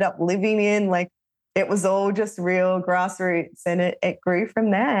we ended up living in. Like it was all just real grassroots, and it grew from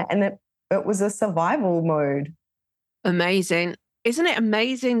there. And it was a survival mode. Amazing. Isn't it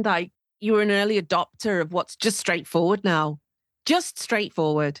amazing that you were an early adopter of what's just straightforward now? Just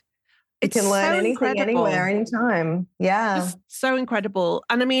straightforward. You can learn anything, anywhere, anytime. Yeah. Just so incredible.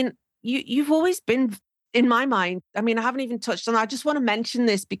 And I mean, you've always been, in my mind, I mean, I haven't even touched on that. I just want to mention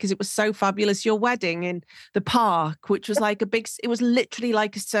this because it was so fabulous. Your wedding in the park, which was like it was literally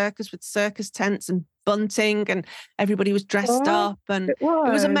like a circus with circus tents and bunting and everybody was dressed up. And it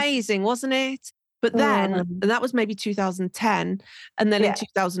was amazing, wasn't it? But then, and that was maybe 2010. And then in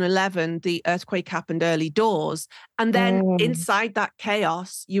 2011, the earthquake happened early doors. And then inside that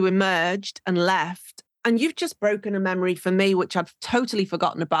chaos, you emerged and left. And you've just broken a memory for me, which I've totally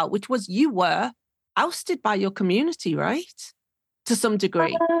forgotten about, which was you were ousted by your community, right? To some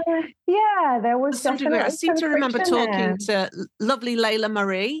degree. Yeah, there was to some degree. I seem to remember talking to lovely Layla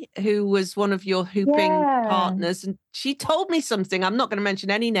Marie, who was one of your hooping partners, and she told me something. I'm not going to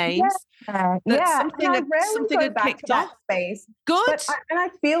mention any names. Something had kicked off. Space. Good. But I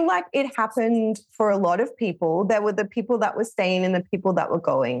feel like it happened for a lot of people. There were the people that were staying and the people that were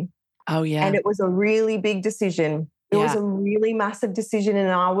going. Oh, yeah. And it was a really big decision. It was a really massive decision. And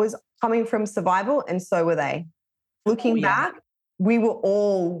I was coming from survival, and so were they. Looking back, we were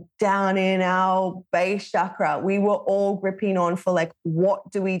all down in our base chakra. We were all gripping on for like,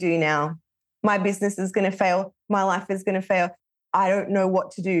 what do we do now? My business is going to fail. My life is going to fail. I don't know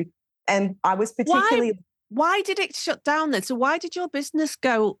what to do. And I was particularly... Why did it shut down then? So why did your business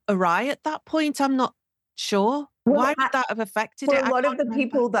go awry at that point? I'm not sure. Why would that have affected it? For a lot of the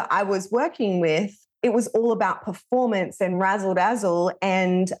people that I was working with, it was all about performance and razzle dazzle.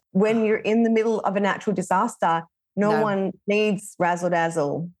 And when you're in the middle of a natural disaster, no one needs razzle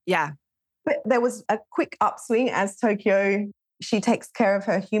dazzle. Yeah. But there was a quick upswing as Tokyo, she takes care of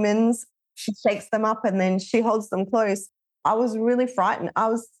her humans. She shakes them up and then she holds them close. I was really frightened.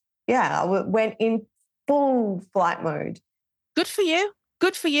 I went in full flight mode. Good for you.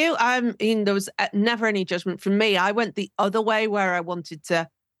 Good for you. I mean, there was never any judgment from me. I went the other way where I wanted to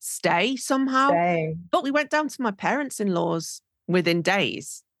stay somehow. But we went down to my parents-in-law's within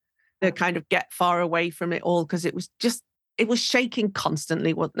days to kind of get far away from it all, because it was shaking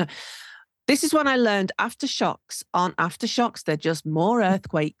constantly. This is when I learned aftershocks aren't aftershocks. They're just more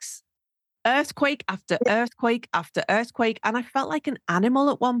earthquakes. Earthquake after earthquake after earthquake. And I felt like an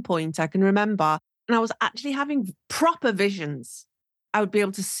animal at one point, I can remember. And I was actually having proper visions. I would be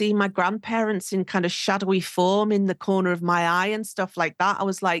able to see my grandparents in kind of shadowy form in the corner of my eye and stuff like that. I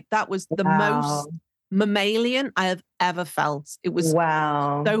was like, that was the most mammalian I have ever felt. It was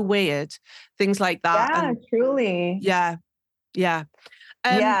so weird. Things like that. Yeah, and truly.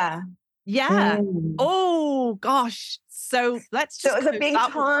 Yeah. Oh, gosh. So let's just... So it was a big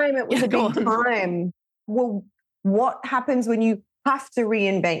time. It was a big time. Well, what happens when you have to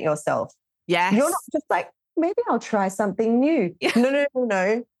reinvent yourself? Yes. You're not just like, maybe I'll try something new.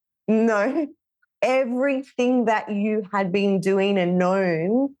 No. Everything that you had been doing and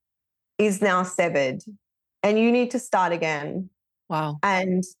known is now severed, and you need to start again. Wow.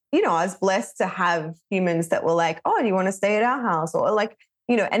 And, I was blessed to have humans that were like, oh, do you want to stay at our house? Or like,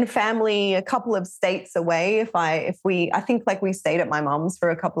 and family a couple of states away. I think like we stayed at my mom's for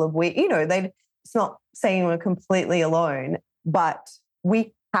a couple of weeks, it's not saying we're completely alone, but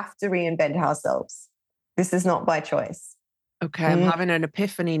we have to reinvent ourselves. This is not by choice. Okay, I'm having an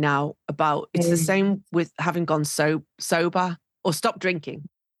epiphany now about it's the same with having gone sober or stopped drinking.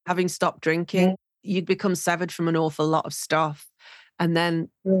 Having stopped drinking, you'd become severed from an awful lot of stuff. And then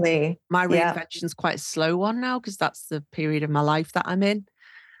my reinvention's quite a slow one now, because that's the period of my life that I'm in.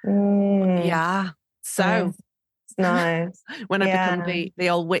 Yeah. So it's nice. When I become the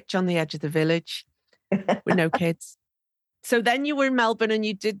old witch on the edge of the village with no kids. So then you were in Melbourne and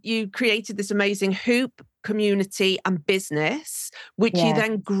you created this amazing hoop community and business, which you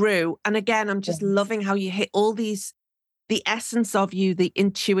then grew. And again, I'm just loving how you hit all these, the essence of you, the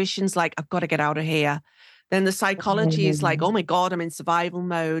intuition's like, I've got to get out of here. Then the psychology is like, oh my God, I'm in survival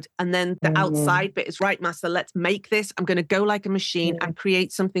mode. And then the outside bit is, right, master, let's make this. I'm going to go like a machine and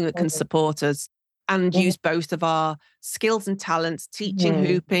create something that can support us and use both of our skills and talents, teaching,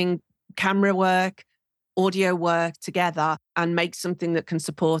 hooping, camera work, audio work together and make something that can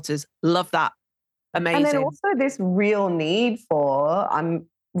support us. Love that. Amazing. And then also this real need for, I'm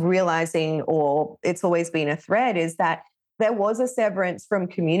realizing, or it's always been a thread, is that there was a severance from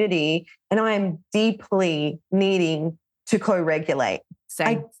community and I am deeply needing to co-regulate.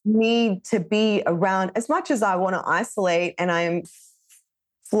 I need to be around, as much as I want to isolate and I am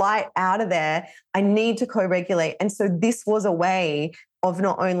flight out of there, I need to co-regulate. And so this was a way of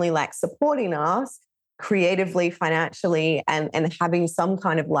not only like supporting us creatively, financially, and having some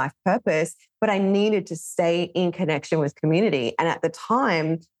kind of life purpose, but I needed to stay in connection with community. And at the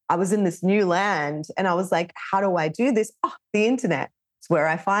time, I was in this new land and I was like, how do I do this? Oh, the internet. It's where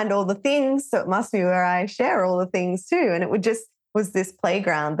I find all the things. So it must be where I share all the things too. And it was this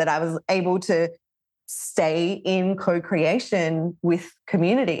playground that I was able to stay in co-creation with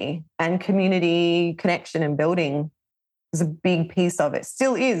community, and community connection and building was a big piece of it.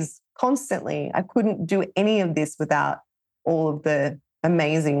 Still is constantly. I couldn't do any of this without all of the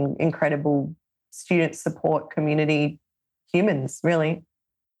amazing, incredible student support community humans, really.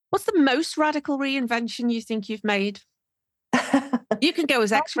 What's the most radical reinvention you think you've made? You can go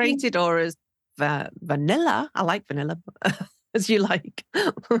as X-rated or as vanilla. I like vanilla, as you like.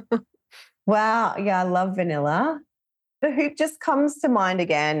 Wow. Yeah, I love vanilla. The hoop just comes to mind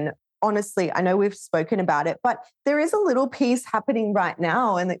again. Honestly, I know we've spoken about it, but there is a little piece happening right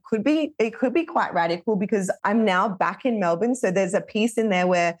now, and it could be quite radical because I'm now back in Melbourne. So there's a piece in there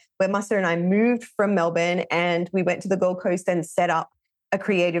where Master and I moved from Melbourne and we went to the Gold Coast and set up a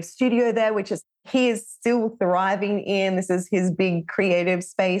creative studio there, which is he is still thriving in. This is his big creative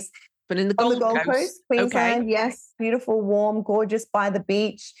space. But in the Gold Coast, Queensland, yes, beautiful, warm, gorgeous by the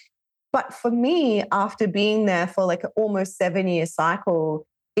beach. But for me, after being there for like an almost 7-year cycle,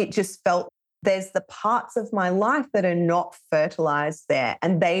 it just felt there's the parts of my life that are not fertilized there.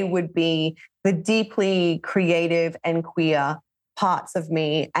 And they would be the deeply creative and queer parts of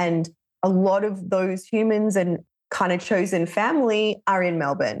me. And a lot of those humans and kind of chosen family are in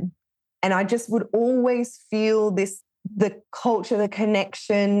Melbourne. And I just would always feel this, the culture, the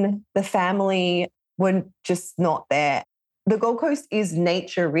connection, the family were just not there. The Gold Coast is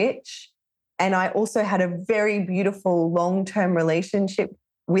nature rich. And I also had a very beautiful long-term relationship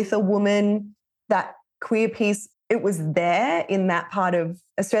with a woman. That queer piece, it was there in that part of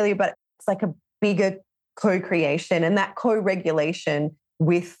Australia, but it's like a bigger co-creation and that co-regulation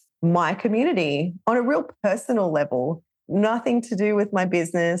with my community on a real personal level. Nothing to do with my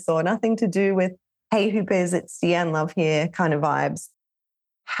business or nothing to do with, hey, Hoopers, it's Deanne Love here kind of vibes.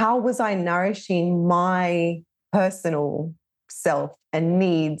 How was I nourishing my personal self and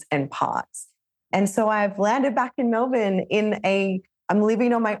needs and parts? And so I've landed back in Melbourne I'm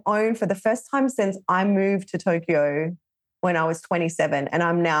living on my own for the first time since I moved to Tokyo when I was 27, and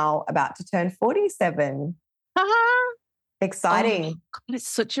I'm now about to turn 47. Exciting. Oh, God, it's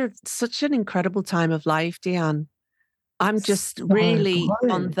such an incredible time of life, Deanne. I'm just really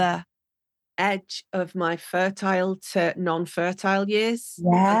on the edge of my fertile to non-fertile years. Yeah.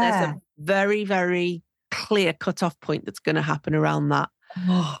 And there's a very, very clear cutoff point that's going to happen around that.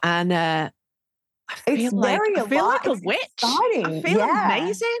 And I feel like a witch. Exciting. I feel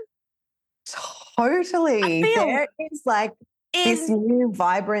amazing. Totally. There is like this new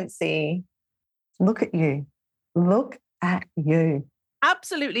vibrancy. Look at you. Look at you.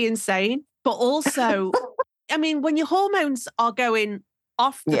 Absolutely insane. But also, I mean, when your hormones are going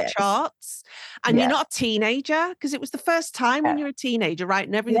off the charts and you're not a teenager, because it was the first time when you're a teenager, right?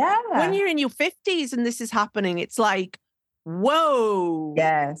 And everything. When you're in your 50s and this is happening, it's like, whoa.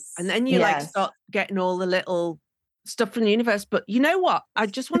 Yes. And then you like start getting all the little stuff from the universe. But you know what? I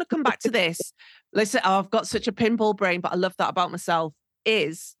just want to come back to this. Listen, I've got such a pinball brain, but I love that about myself,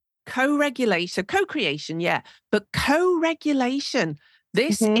 is co-regulation, co-creation, yeah. But co-regulation,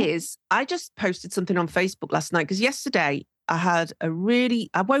 this is, I just posted something on Facebook last night because yesterday I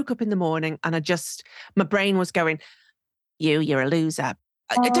woke up in the morning and my brain was going, you're a loser.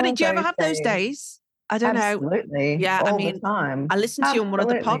 I don't know, do you ever have those days? I don't know. Absolutely. Yeah, all the time. I listened to you on one of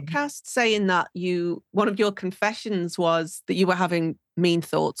the podcasts saying that one of your confessions was that you were having mean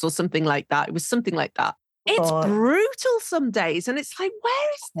thoughts or something like that. It was something like that. It's brutal some days. And it's like, where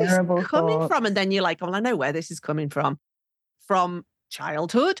is this coming from? And then you're like, well, I know where this is coming from. From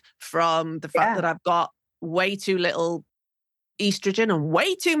childhood, from the fact that I've got way too little estrogen and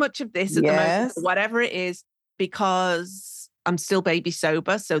way too much of this at the moment, whatever it is, because I'm still baby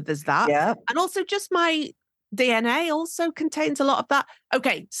sober. So there's that. Yeah. And also just my DNA also contains a lot of that.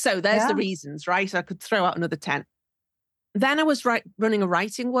 Okay, so there's the reasons, right? I could throw out another 10. Then I was running a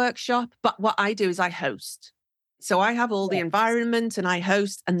writing workshop, but what I do is I host. So I have all the environment and I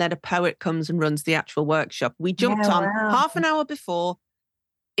host, and then a poet comes and runs the actual workshop. We jumped on half an hour before,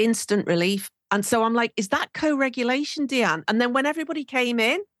 instant relief. And so I'm like, is that co-regulation, Deanne? And then when everybody came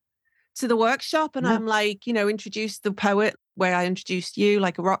in to the workshop and I'm like, introduced the poet where I introduced you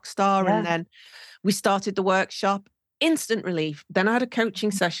like a rock star. And then we started the workshop, instant relief. Then I had a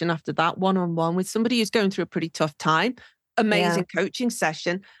coaching session after that, one-on-one with somebody who's going through a pretty tough time. Amazing coaching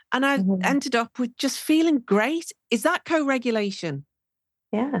session. And I ended up with just feeling great. Is that co-regulation?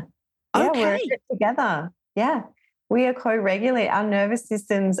 Yeah. Okay. We're in it together. Yeah. We are co-regulate. Our nervous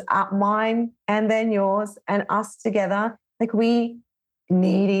systems are mine and then yours and us together. Like we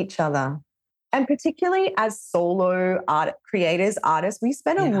need each other. And particularly as solo creators, artists, we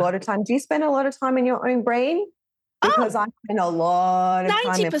spend a lot of time. Do you spend a lot of time in your own brain? Because I spend a lot of time in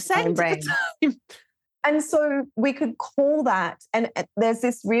my own brain. 90% of the time. And so we could call that, and there's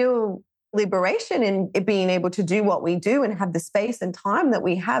this real liberation in being able to do what we do and have the space and time that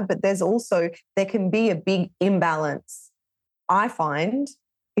we have. But there can be a big imbalance, I find,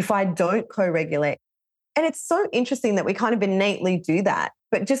 if I don't co-regulate. And it's so interesting that we kind of innately do that.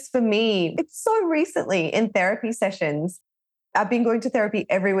 But just for me, it's so recently in therapy sessions, I've been going to therapy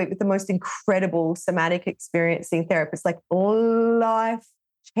every week with the most incredible somatic experiencing therapists, like life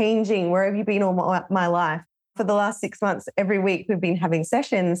changing. Where have you been all my life? For the last 6 months, every week we've been having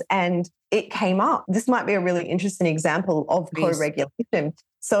sessions and it came up. This might be a really interesting example of co-regulation.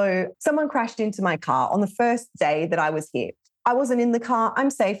 So someone crashed into my car on the first day that I was here. I wasn't in the car. I'm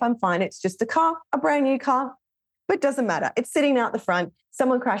safe. I'm fine. It's just a car, a brand new car, but it doesn't matter. It's sitting out the front.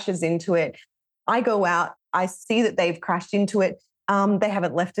 Someone crashes into it. I go out. I see that they've crashed into it. They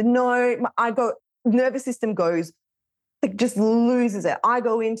haven't left a note. Nervous system goes, it just loses it. I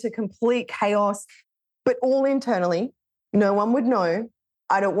go into complete chaos, but all internally. No one would know.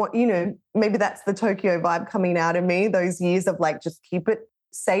 I don't want, maybe that's the Tokyo vibe coming out of me, those years of like, just keep it,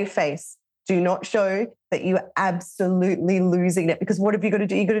 save face. Do not show that you're absolutely losing it, because what have you got to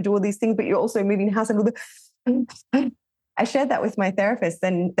do? You got to do all these things, but you're also moving house. I shared that with my therapist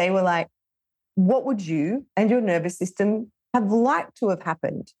and they were like, what would you and your nervous system have liked to have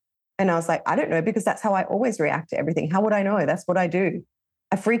happened? And I was like, I don't know, because that's how I always react to everything. How would I know? That's what I do.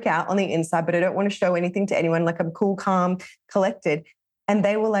 I freak out on the inside, but I don't want to show anything to anyone. Like I'm cool, calm, collected. And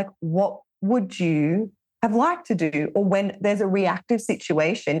they were like, what would you have liked to do? Or when there's a reactive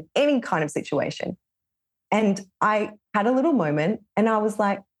situation, any kind of situation. And I had a little moment and I was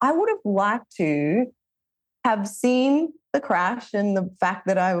like, I would have liked to have seen the crash and the fact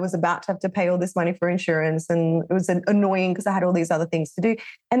that I was about to have to pay all this money for insurance. And it was annoying because I had all these other things to do.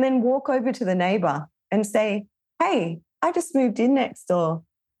 And then walk over to the neighbor and say, hey, I just moved in next door.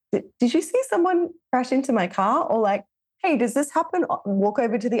 Did you see someone crash into my car? Or like, hey, does this happen? Walk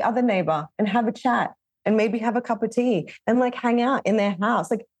over to the other neighbor and have a chat and maybe have a cup of tea and like hang out in their house.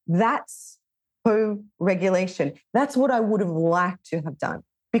 Like that's co-regulation. That's what I would have liked to have done,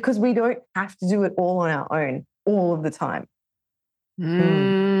 because we don't have to do it all on our own all of the time.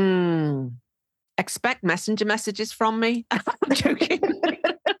 Expect messenger messages from me. I'm joking.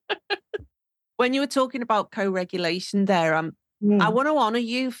 When you were talking about co-regulation there, I want to honor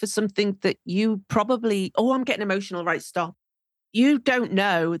you for something that you probably, I'm getting emotional, right? Stop. You don't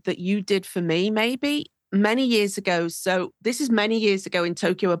know that you did for me maybe many years ago. So this is many years ago in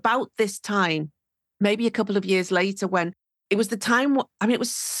Tokyo, about this time, maybe a couple of years later, when it was the time, it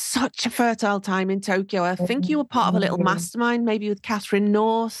was such a fertile time in Tokyo. I think you were part of a little mastermind, maybe with Catherine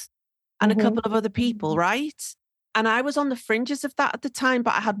North and a couple of other people, right? And I was on the fringes of that at the time,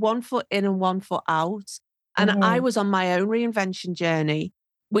 but I had one foot in and one foot out. And I was on my own reinvention journey,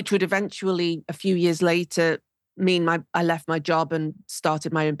 which would eventually, a few years later, mean I left my job and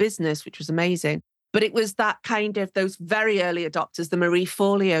started my own business, which was amazing. But it was that kind of those very early adopters, the Marie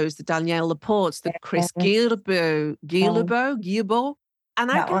Forleos, the Danielle Laportes, the Chris Guillebeau. And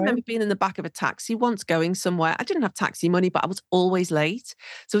I can remember being in the back of a taxi once going somewhere. I didn't have taxi money, but I was always late.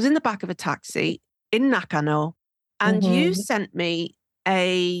 So I was in the back of a taxi in Nakano, and you sent me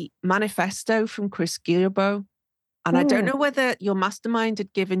a manifesto from Chris Guillebeau. And I don't know whether your mastermind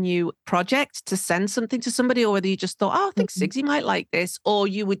had given you a project to send something to somebody, or whether you just thought, I think Sigsy might like this, or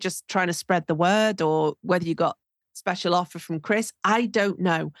you were just trying to spread the word, or whether you got special offer from Chris. I don't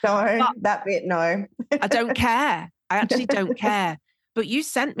know. No, that bit, no. I don't care. I actually don't care. But you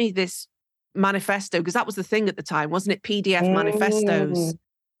sent me this manifesto, because that was the thing at the time, wasn't it? PDF manifestos.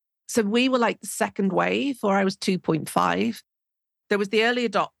 So we were like the second wave, or I was 2.5. There was the early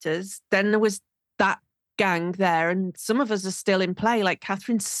adopters. Then there was that gang there. And some of us are still in play. Like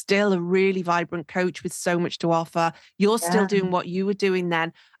Catherine's still a really vibrant coach with so much to offer. You're still doing what you were doing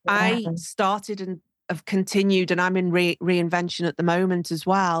then. Yeah. I started and have continued, and I'm in reinvention at the moment as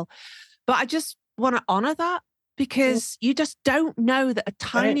well. But I just want to honor that, because you just don't know that a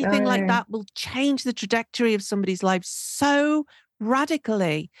tiny thing like that will change the trajectory of somebody's life so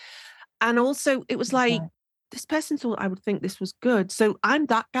radically. And also it was like, this person thought I would think this was good, so I'm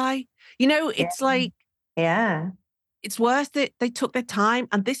that guy. You know, it's like, it's worth it. They took their time,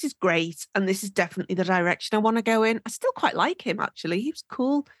 and this is great. And this is definitely the direction I want to go in. I still quite like him, actually. He was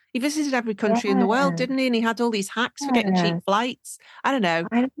cool. He visited every country in the world, didn't he? And he had all these hacks for getting cheap flights. I don't know.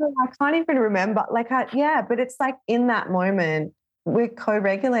 I can't even remember. But it's like in that moment, we're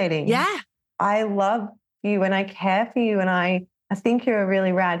co-regulating. Yeah. I love you and I care for you, and I think you're a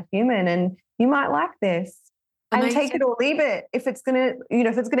really rad human, and you might like this. Amazing. And take it or leave it. If it's gonna,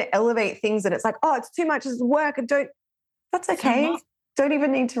 if it's gonna elevate things, and it's like, oh, it's too much, it's work, and that's okay. Don't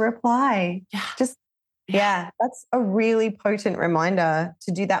even need to reply. Yeah. Just that's a really potent reminder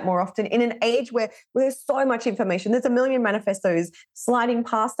to do that more often in an age where there's so much information. There's a million manifestos sliding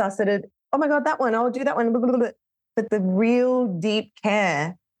past us that are, oh my God, that one, I'll do that one. Blah, blah, blah. But the real deep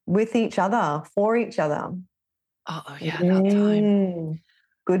care with each other, for each other. Oh, yeah, that time.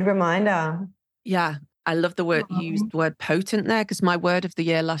 Good reminder. Yeah. I love the word, you used the word potent there, because my word of the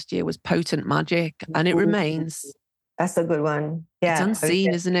year last year was potent magic, and it remains. That's a good one. Yeah. It's unseen,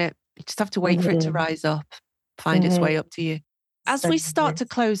 potent. Isn't it? You just have to wait for it to rise up, find its way up to you. As we start to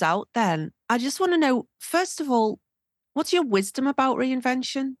close out then, I just want to know, first of all, what's your wisdom about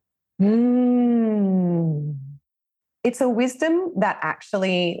reinvention? It's a wisdom that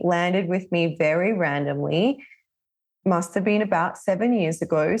actually landed with me very randomly. Must have been about 7 years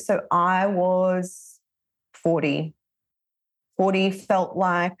ago. So I was 40. 40 felt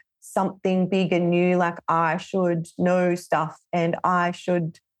like something big and new, like I should know stuff and I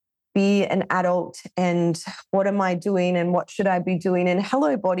should be an adult, and what am I doing and what should I be doing? And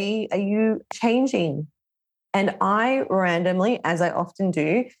hello, body, are you changing? And I randomly, as I often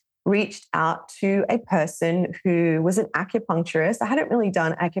do, reached out to a person who was an acupuncturist. I hadn't really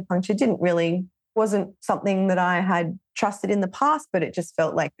done acupuncture, wasn't something that I had trusted in the past, but it just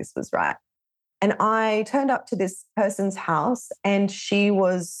felt like this was right. And I turned up to this person's house, and she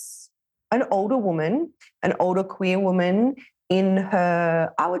was an older woman, an older queer woman in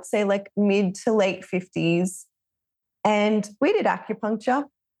her, I would say, like mid to late 50s. And we did acupuncture,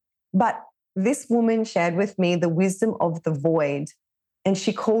 but this woman shared with me the wisdom of the void, and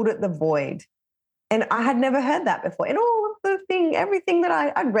she called it the void. And I had never heard that before. And all of everything that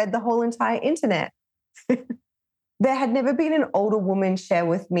I'd read the whole entire internet. There had never been an older woman share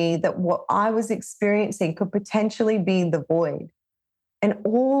with me that what I was experiencing could potentially be the void. And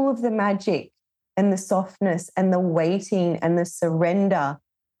all of the magic and the softness and the waiting and the surrender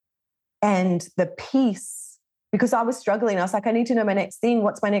and the peace, because I was struggling. I was like, I need to know my next thing.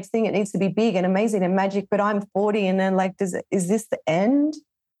 What's my next thing? It needs to be big and amazing and magic, but I'm 40 and then like, is this the end?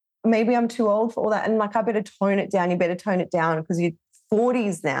 Maybe I'm too old for all that. And like, I better tone it down. You better tone it down because you're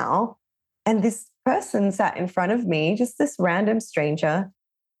 40s now. And this person sat in front of me, just this random stranger,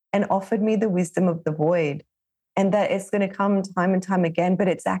 and offered me the wisdom of the void, and that it's going to come time and time again, but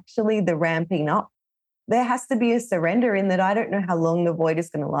it's actually the ramping up. There has to be a surrender in that I don't know how long the void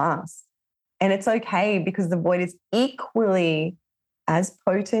is going to last. And it's okay, because the void is equally as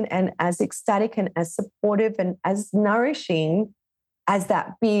potent and as ecstatic and as supportive and as nourishing as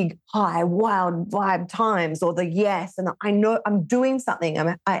that big, high, wild vibe times, or the yes, and I know I'm doing something.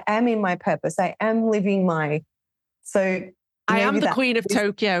 I am in my purpose. I am living my... So I am the queen of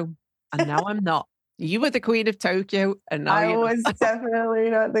Tokyo, and now I'm not. You were the queen of Tokyo, and now I was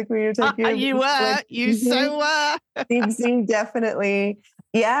definitely not the queen of Tokyo. You were. You so were. Zing, definitely.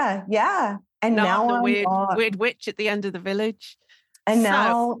 Yeah. And now I'm the weird witch at the end of the village. And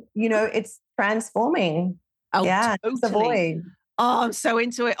now, it's transforming. Oh, yeah, totally. It's the void. Oh, I'm so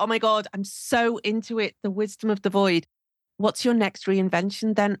into it. Oh my God, I'm so into it. The wisdom of the void. What's your next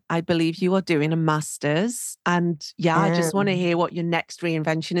reinvention then? I believe you are doing a master's. And I just want to hear what your next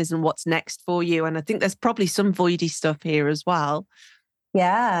reinvention is and what's next for you. And I think there's probably some voidy stuff here as well.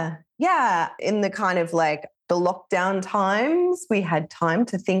 Yeah. In the kind of like the lockdown times, we had time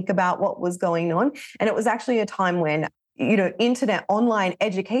to think about what was going on. And it was actually a time when, internet online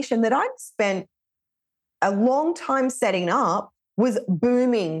education that I'd spent a long time setting up was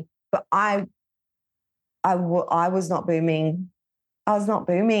booming, but I was not booming. I was not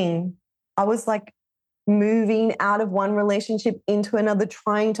booming. I was like moving out of one relationship into another,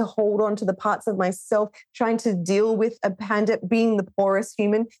 trying to hold on to the parts of myself, trying to deal with a pandemic, being the poorest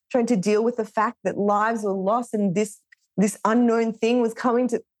human, trying to deal with the fact that lives were lost and this unknown thing was coming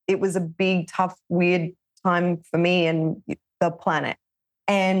to. It was a big, tough, weird time for me and the planet.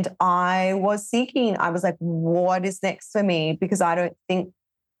 And I was seeking, I was like, what is next for me? Because I don't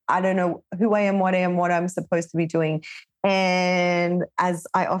know who I am, what I'm supposed to be doing. And as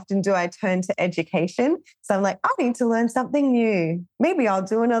I often do, I turn to education. So I'm like, I need to learn something new. Maybe I'll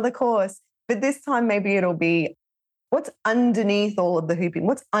do another course. But this time, maybe it'll be what's underneath all of the hooping,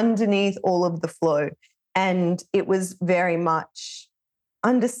 what's underneath all of the flow. And it was very much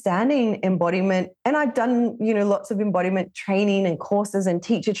understanding embodiment. And I've done, lots of embodiment training and courses and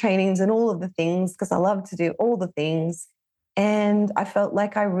teacher trainings and all of the things because I love to do all the things. And I felt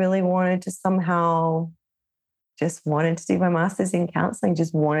like I really wanted to somehow just wanted to do my master's in counseling,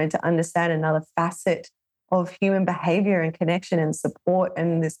 just wanted to understand another facet of human behavior and connection and support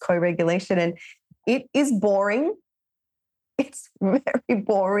and this co-regulation. And it is boring. It's very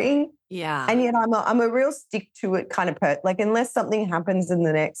boring. Yeah. And yet I'm a real stick to it kind of person. Like unless something happens in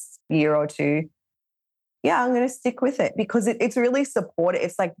the next year or two, yeah, I'm going to stick with it because it's really supportive.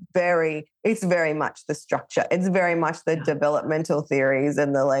 It's like it's very much the structure. It's very much the developmental theories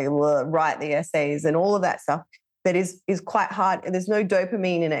and the write the essays and all of that stuff that is quite hard. And there's no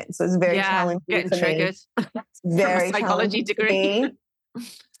dopamine in it. So it's very challenging getting for triggered. me. It's very psychology degree.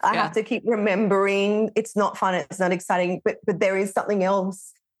 I have to keep remembering it's not fun. It's not exciting, but there is something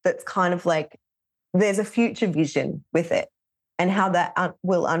else that's kind of like there's a future vision with it and how that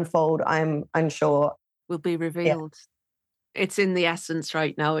will unfold. I'm unsure. Will be revealed. Yeah. It's in the essence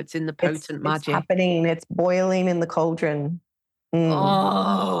right now. It's in the potent magic. It's happening. It's boiling in the cauldron.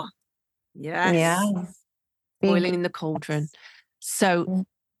 Oh, yes. Yeah. Boiling in the cauldron. So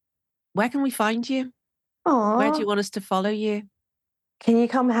where can we find you? Aww. Where do you want us to follow you? Can you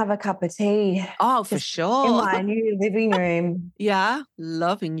come have a cup of tea? Oh, for sure. In my new living room. Yeah,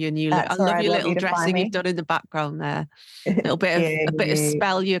 loving your new. I love your little dressing you've done in the background there. A little bit of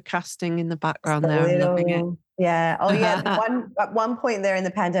spell you're casting in the background there. I'm loving it. Yeah. Oh yeah. At one point there in the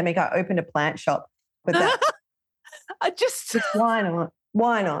pandemic, I opened a plant shop, but that why not?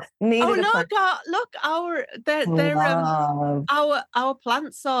 Why not? Look! Our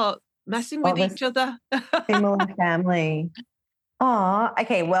plants are messing with each other. Similar family. Oh,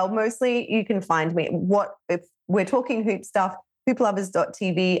 okay. Well, mostly you can find me. If we're talking hoop stuff,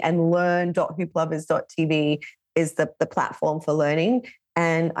 hooplovers.tv and learn.hooplovers.tv is the platform for learning.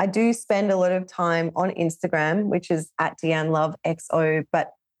 And I do spend a lot of time on Instagram, which is at Deanne Love XO, but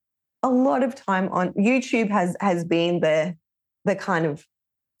a lot of time on YouTube has been the kind of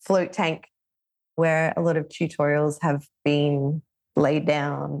float tank where a lot of tutorials have been laid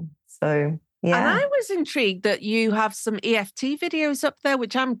down. So yeah. And I was intrigued that you have some EFT videos up there,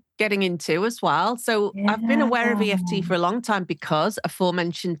 which I'm getting into as well. So I've been aware of EFT for a long time because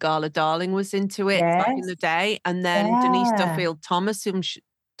aforementioned Gala Darling was into it back in the day. And then Denise Duffield Thomas,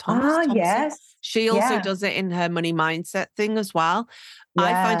 she also does it in her money mindset thing as well. Yeah.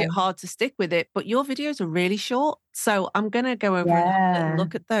 I find it hard to stick with it, but your videos are really short. So I'm going to go over and have a little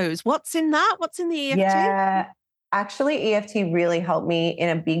look at those. What's in that? What's in the EFT? Yeah. Actually, EFT really helped me in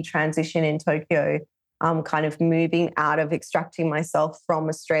a big transition in Tokyo, kind of moving out of extracting myself from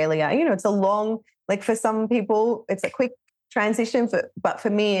Australia. It's a long, like for some people, it's a quick transition, but for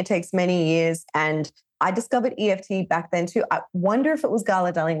me, it takes many years. And I discovered EFT back then too. I wonder if it was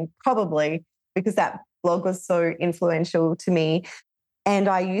Gala Darling, probably, because that blog was so influential to me. And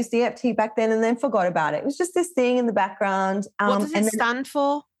I used EFT back then and then forgot about it. It was just this thing in the background. What does it stand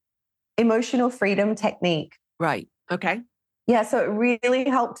for? Emotional freedom technique. Right. Okay. Yeah. So it really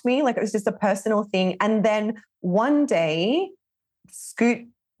helped me. Like it was just a personal thing. And then one day, scoot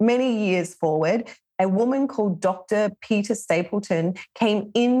many years forward, a woman called Dr. Peter Stapleton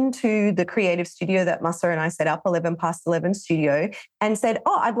came into the creative studio that Musa and I set up, 11 past 11 studio, and said,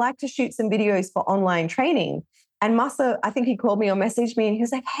 I'd like to shoot some videos for online training. And Musa, I think he called me or messaged me and he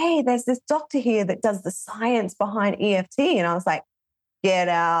was like, hey, there's this doctor here that does the science behind EFT. And I was like, get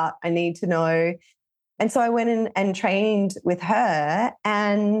out. I need to know. And so I went in and trained with her.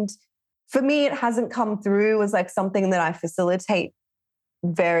 And for me, it hasn't come through as like something that I facilitate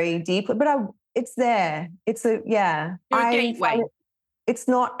very deeply, but it's there. It's a gateway. It's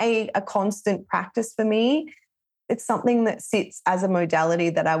not a constant practice for me. It's something that sits as a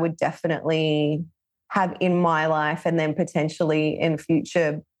modality that I would definitely have in my life and then potentially in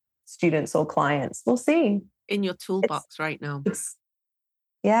future students or clients. We'll see. In your toolbox right now. It's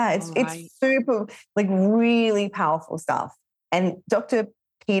super, like really powerful stuff. And Dr.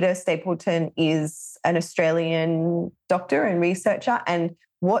 Peter Stapleton is an Australian doctor and researcher, and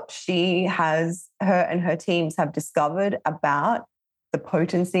what her and her teams have discovered about the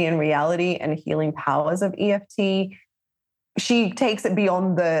potency and reality and healing powers of EFT, she takes it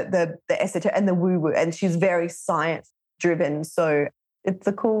beyond the esoteric and the woo-woo, and she's very science-driven. So it's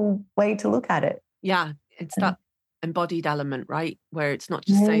a cool way to look at it. Yeah, it's that embodied element, right? Where it's not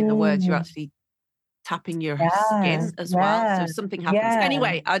just saying the words, you're actually tapping your skin as well. So something happens.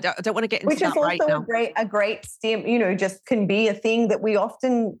 Anyway, I don't want to get into that right now. Which is also a great stim, just can be a thing that we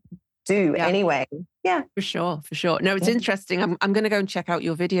often do anyway. Yeah. For sure. No, it's interesting. I'm going to go and check out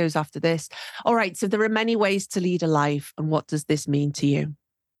your videos after this. All right. So there are many ways to lead a life. And what does this mean to you?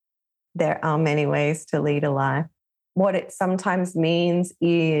 There are many ways to lead a life. What it sometimes means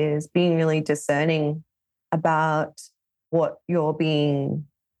is being really discerning about what you're being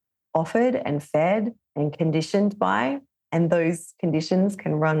offered and fed and conditioned by. And those conditions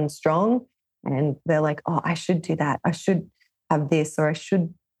can run strong. And they're like, oh, I should do that. I should have this, or I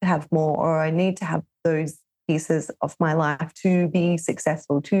should have more, or I need to have those pieces of my life to be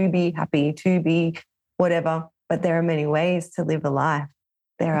successful, to be happy, to be whatever. But there are many ways to live a life.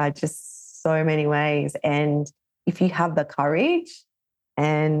 There are just so many ways. And if you have the courage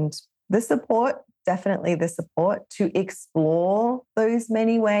and the support, definitely the support to explore those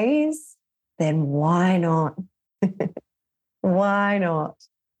many ways, then why not? Why not?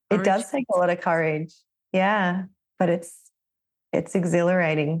 It does take a lot of courage. Yeah, but it's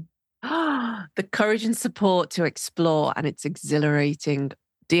exhilarating. The courage and support to explore, and it's exhilarating.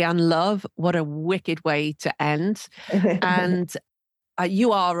 Deanne, love, what a wicked way to end. And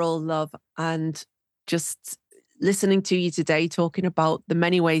you are all love. And just listening to you today, talking about the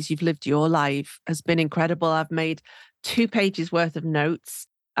many ways you've lived your life has been incredible. I've made 2 pages worth of notes.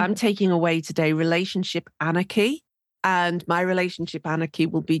 I'm taking away today relationship anarchy. And my relationship anarchy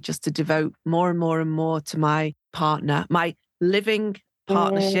will be just to devote more and more and more to my partner, my living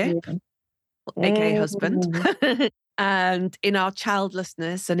partnership, aka husband, and in our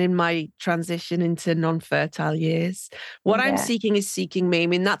childlessness and in my transition into non-fertile years. What I'm seeking is seeking me. I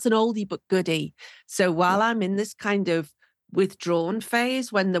mean, that's an oldie but goodie. So while I'm in this kind of withdrawn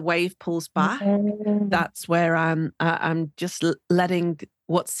phase, when the wave pulls back, that's where I'm just letting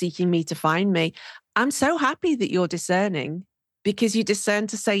what's seeking me to find me. I'm so happy that you're discerning, because you discern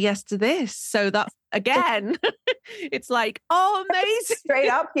to say yes to this. So that's, again, it's like, oh, amazing. Straight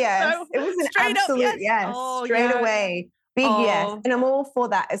up, yes. So, it was an absolute yes. Oh, straight away. Big yes. And I'm all for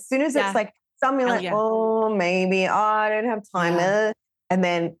that. As soon as it's like, something like, oh, maybe, I don't have time. And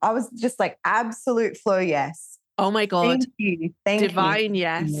then I was just like, absolute flow yes. Oh my God. Thank you. Divine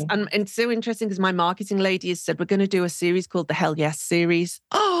yes. And it's so interesting because my marketing lady has said, we're going to do a series called the Hell Yes series.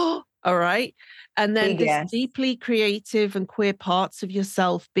 Oh, all right. And then this deeply creative and queer parts of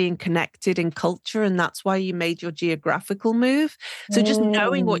yourself being connected in culture. And that's why you made your geographical move. So just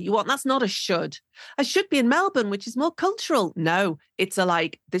knowing what you want, that's not a should. I should be in Melbourne, which is more cultural. No, it's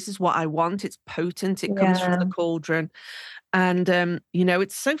this is what I want. It's potent. It comes from the cauldron. And,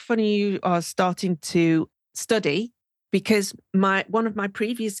 it's so funny you are starting to study, because one of my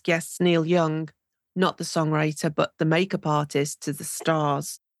previous guests, Neil Young, not the songwriter, but the makeup artist to the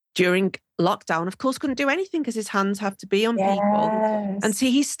stars, during lockdown, of course, couldn't do anything because his hands have to be on people. And see,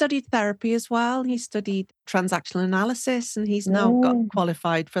 he studied therapy as well. He studied transactional analysis, and he's now got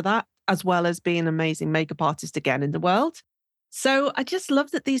qualified for that, as well as being an amazing makeup artist again in the world. So I just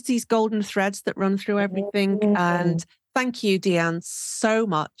love that these golden threads that run through everything. And thank you, Deanne, so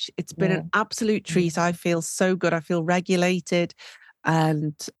much. It's been an absolute treat. I feel so good. I feel regulated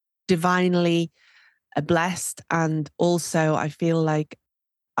and divinely blessed. And also I feel like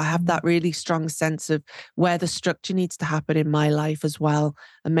I have that really strong sense of where the structure needs to happen in my life as well.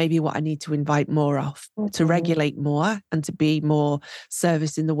 And maybe what I need to invite more of to regulate more and to be more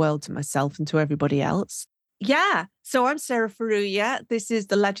service in the world to myself and to everybody else. Yeah. So I'm Sarah Faruya. This is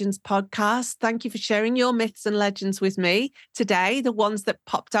the Legends Podcast. Thank you for sharing your myths and legends with me today, the ones that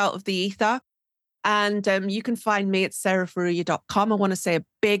popped out of the ether. And you can find me at sarahfaruya.com. I want to say a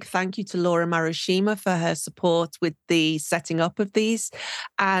big thank you to Laura Marushima for her support with the setting up of these,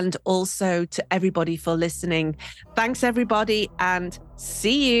 and also to everybody for listening. Thanks, everybody, and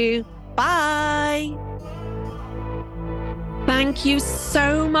see you. Bye. Thank you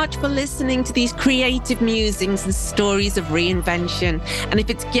so much for listening to these creative musings and stories of reinvention. And if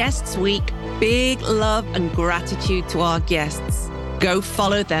it's Guests Week, big love and gratitude to our guests. Go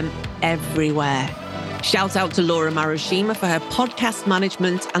follow them everywhere. Shout out to Laura Marushima for her podcast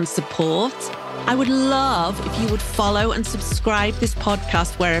management and support. I would love if you would follow and subscribe this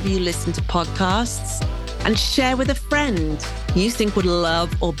podcast wherever you listen to podcasts. and share with a friend you think would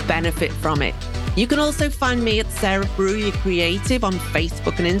love or benefit from it. You can also find me at Sarah Fruya Creative on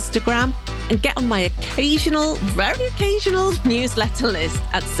Facebook and Instagram, and get on my very occasional newsletter list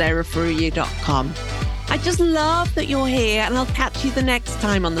at sarahfruya.com. I just love that you're here, and I'll catch you the next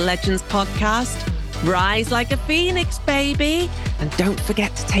time on the Legends Podcast. Rise like a phoenix, baby, and don't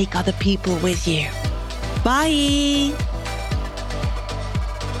forget to take other people with you. Bye.